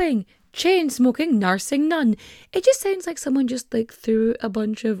card playing, chain smoking, nursing nun. It just sounds like someone just like threw a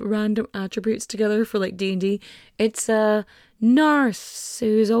bunch of random attributes together for like D&D. It's a nurse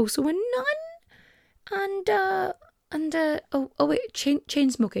who's also a nun,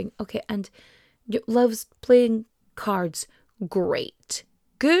 chain smoking. Okay, and loves playing cards. Great.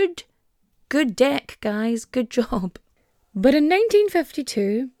 Good deck, guys. Good job. But in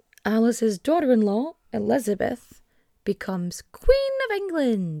 1952, Alice's daughter-in-law, Elizabeth, becomes Queen of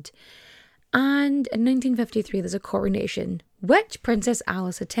England. And in 1953, there's a coronation, which Princess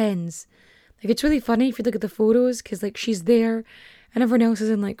Alice attends. Like, it's really funny if you look at the photos, because, like, she's there, and everyone else is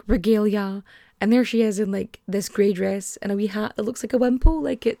in, like, regalia, and there she is in, like, this grey dress, and a wee hat that looks like a wimple.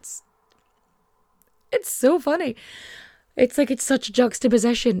 Like, it's so funny. It's like, it's such a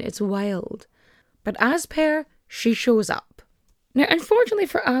juxtaposition. It's wild. But as per, she shows up. Now, unfortunately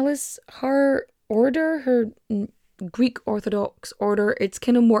for Alice, her order, her Greek Orthodox order, it's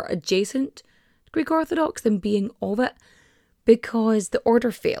kind of more adjacent to Greek Orthodox than being of it, because the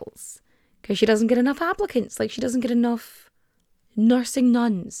order fails. Because she doesn't get enough applicants. Like, she doesn't get enough nursing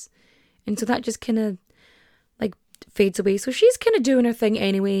nuns. And so that just kind of, like, fades away. So she's kind of doing her thing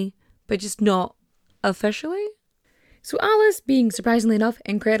anyway, but just not officially. So Alice, being surprisingly enough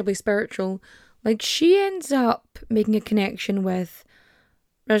incredibly spiritual, like, she ends up making a connection with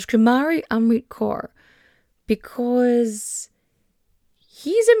Rajkumari Amrit Kaur, because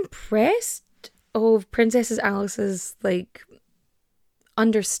he's impressed of Princess Alice's, like,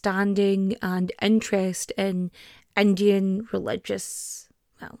 understanding and interest in Indian religious,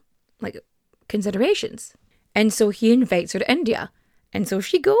 well, like, considerations. And so he invites her to India. And so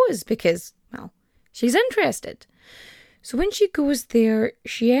she goes because, well, she's interested. So when she goes there,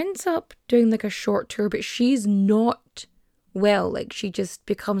 she ends up doing like a short tour, but she's not well. Like, she just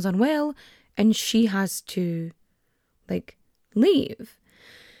becomes unwell and she has to, like, leave.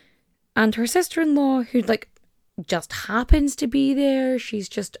 And her sister-in-law, who, like, just happens to be there, she's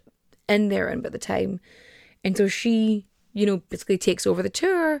just in there and by the time. And so she, you know, basically takes over the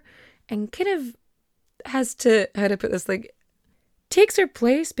tour and kind of has to, how to put this, like, takes her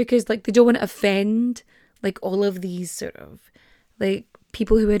place because, like, they don't want to offend, like, all of these sort of, like,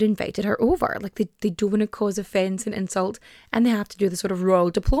 people who had invited her over. Like, they don't want to cause offence and insult, and they have to do the sort of royal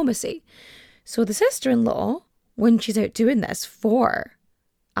diplomacy. So the sister-in-law, when she's out doing this for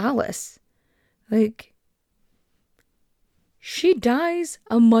Alice, like, she dies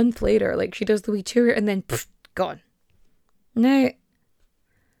a month later. Like, she does the wee tour and then gone. Now,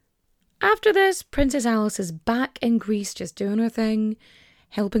 after this, Princess Alice is back in Greece just doing her thing,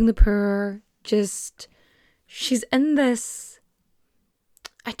 helping the poor, just, she's in this,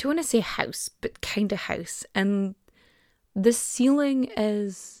 I don't want to say house, but kind of house, and the ceiling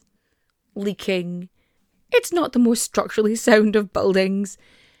is leaking. It's not the most structurally sound of buildings,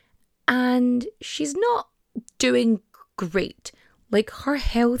 and she's not doing great. Like, her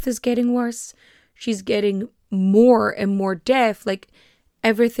health is getting worse. She's getting more and more deaf. Like,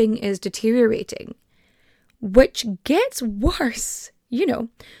 everything is deteriorating. which gets worse,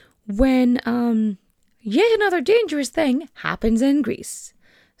 when yet another dangerous thing happens in Greece.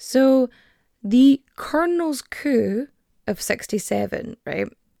 So the Colonel's coup of 67, right?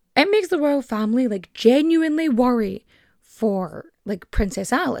 It makes the royal family genuinely worry for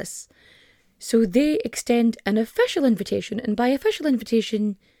Princess Alice. So they extend an official invitation, and by official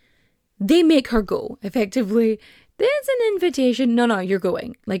invitation, they make her go. Effectively, there's an invitation. No, you're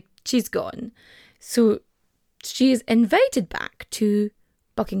going. She's gone. So she is invited back to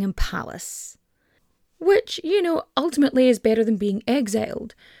Buckingham Palace, which, ultimately is better than being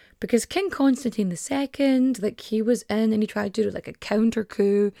exiled, because King Constantine II, he was in and he tried to do a counter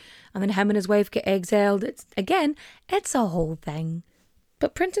coup, and then him and his wife get exiled. It's a whole thing.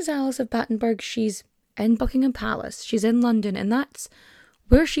 But Princess Alice of Battenberg, she's in Buckingham Palace, she's in London, and that's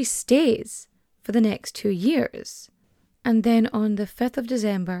where she stays for the next 2 years. And then on the 5th of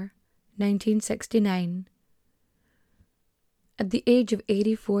December, 1969, at the age of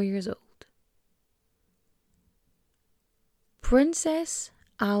 84 years old, Princess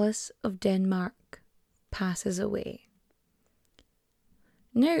Alice of Denmark passes away.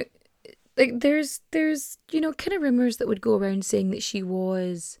 Now, there's kind of rumours that would go around saying that she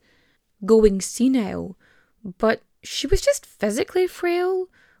was going senile, but she was just physically frail.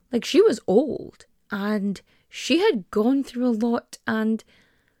 She was old, and she had gone through a lot. And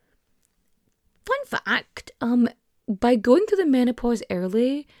fun fact, by going through the menopause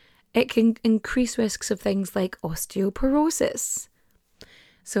early, it can increase risks of things like osteoporosis.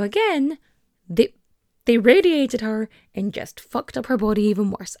 So again, they radiated her and just fucked up her body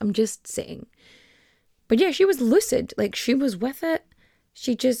even worse. I'm just saying. But yeah, she was lucid. She was with it.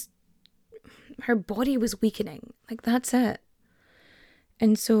 Her body was weakening. That's it.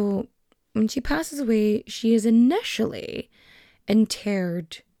 And so when she passes away, she is initially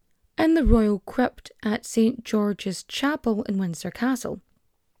interred in the royal crypt at St. George's Chapel in Windsor Castle.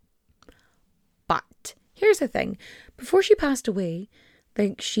 But here's the thing. Before she passed away,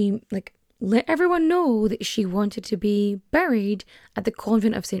 she let everyone know that she wanted to be buried at the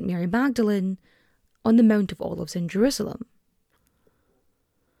convent of St. Mary Magdalene on the Mount of Olives in Jerusalem,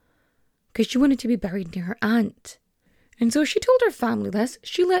 because she wanted to be buried near her aunt. And so she told her family this.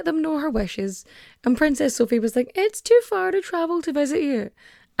 She let them know her wishes. And Princess Sophie was like, it's too far to travel to visit you.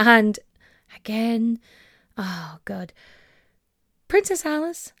 And again, oh God. Princess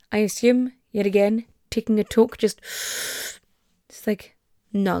Alice, I assume, yet again, taking a toke, just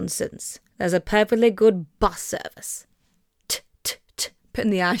nonsense. There's a perfectly good bus service.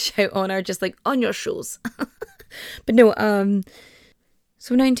 Putting the ash out on her, just on your shoes. But no,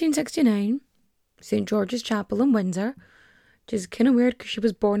 so 1969, St. George's Chapel in Windsor, which is kind of weird because she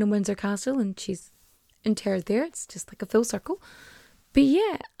was born in Windsor Castle and she's interred there. It's just a full circle. But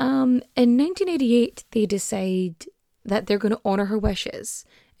yeah, in 1988, they decide that they're going to honour her wishes,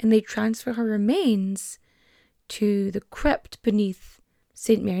 and they transfer her remains to the crypt beneath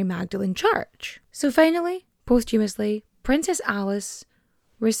St. Mary Magdalene Church. So finally, posthumously, Princess Alice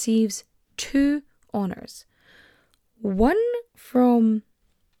receives 2 honours. One from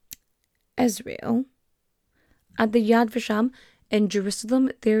Israel. At the Yad Vashem in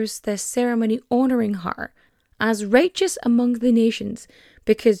Jerusalem, there's this ceremony honouring her as righteous among the nations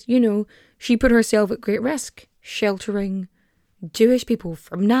because, she put herself at great risk, sheltering Jewish people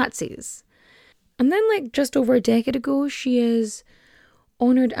from Nazis. And then, just over a decade ago, she is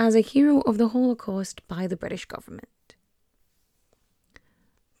honoured as a hero of the Holocaust by the British government.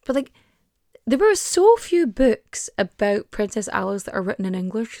 But, there were so few books about Princess Alice that are written in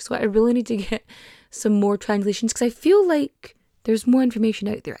English, so I really need to get some more translations because I feel like there's more information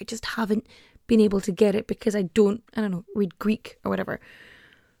out there. I just haven't been able to get it because I don't read Greek or whatever.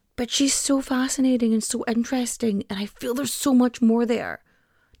 But she's so fascinating and so interesting, and I feel there's so much more there.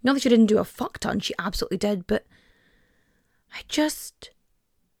 Not that she didn't do a fuck ton, she absolutely did, but I just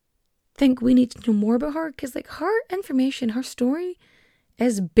think we need to know more about her because her information, her story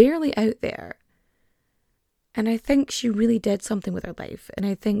is barely out there. And I think she really did something with her life. And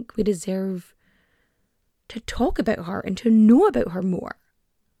I think we deserve to talk about her and to know about her more.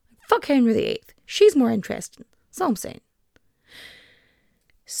 Fuck Henry VIII. She's more interesting. That's all I'm saying.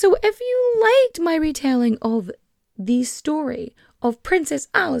 So if you liked my retelling of the story of Princess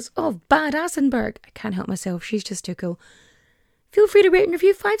Alice of Battenberg, I can't help myself, she's just too cool. Feel free to rate and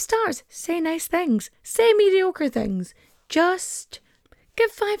review 5 stars. Say nice things. Say mediocre things. Just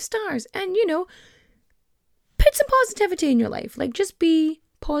give 5 stars and, put some positivity in your life. Just be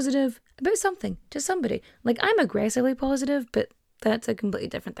positive about something to somebody. I'm aggressively positive, but that's a completely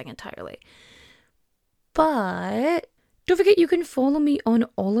different thing entirely. But don't forget you can follow me on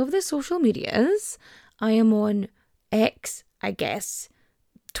all of the social medias. I am on X, I guess.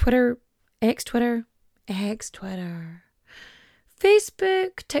 Twitter,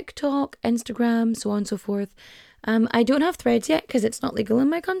 Facebook, TikTok, Instagram, so on and so forth. I don't have Threads yet because it's not legal in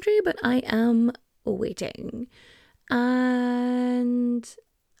my country, but I am waiting. And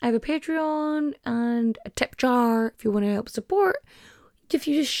I have a Patreon and a tip jar if you want to help support. If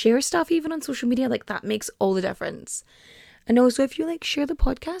you just share stuff even on social media, like that makes all the difference. And also if you like share the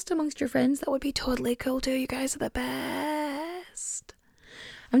podcast amongst your friends, that would be totally cool too. You guys are the best.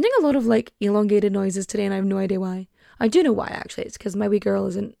 I'm doing a lot of like elongated noises today and I have no idea why. I do know why actually. It's because my wee girl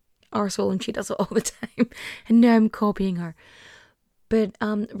is an arsehole and she does it all the time. And now I'm copying her. But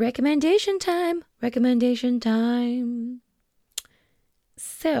recommendation time.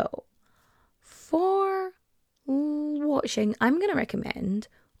 So for watching, I'm going to recommend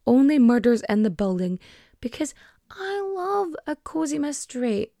Only Murders in the Building because I love a cozy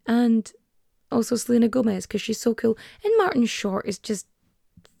mystery, and also Selena Gomez because she's so cool, and Martin Short is just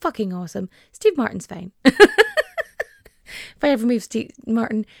fucking awesome. Steve Martin's fine. If I ever move Steve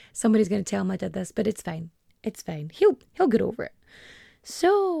Martin, somebody's going to tell him I did this, but it's fine. He'll get over it.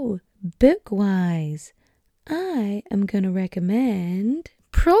 So book-wise, I am going to recommend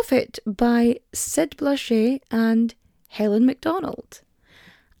Prophet by Sid Blushay and Helen MacDonald.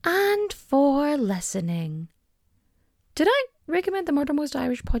 And for listening, did I recommend the Murder Most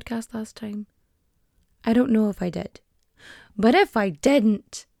Irish podcast last time? I don't know if I did. But if I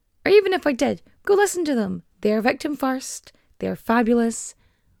didn't, or even if I did, go listen to them. They're Victim First. They're fabulous.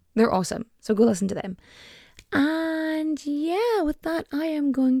 They're awesome. So go listen to them. And yeah, with that, I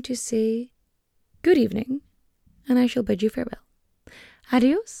am going to say good evening, and I shall bid you farewell.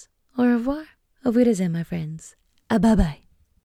 Adios, au revoir, auf Wiedersehen, my friends. Bye-bye.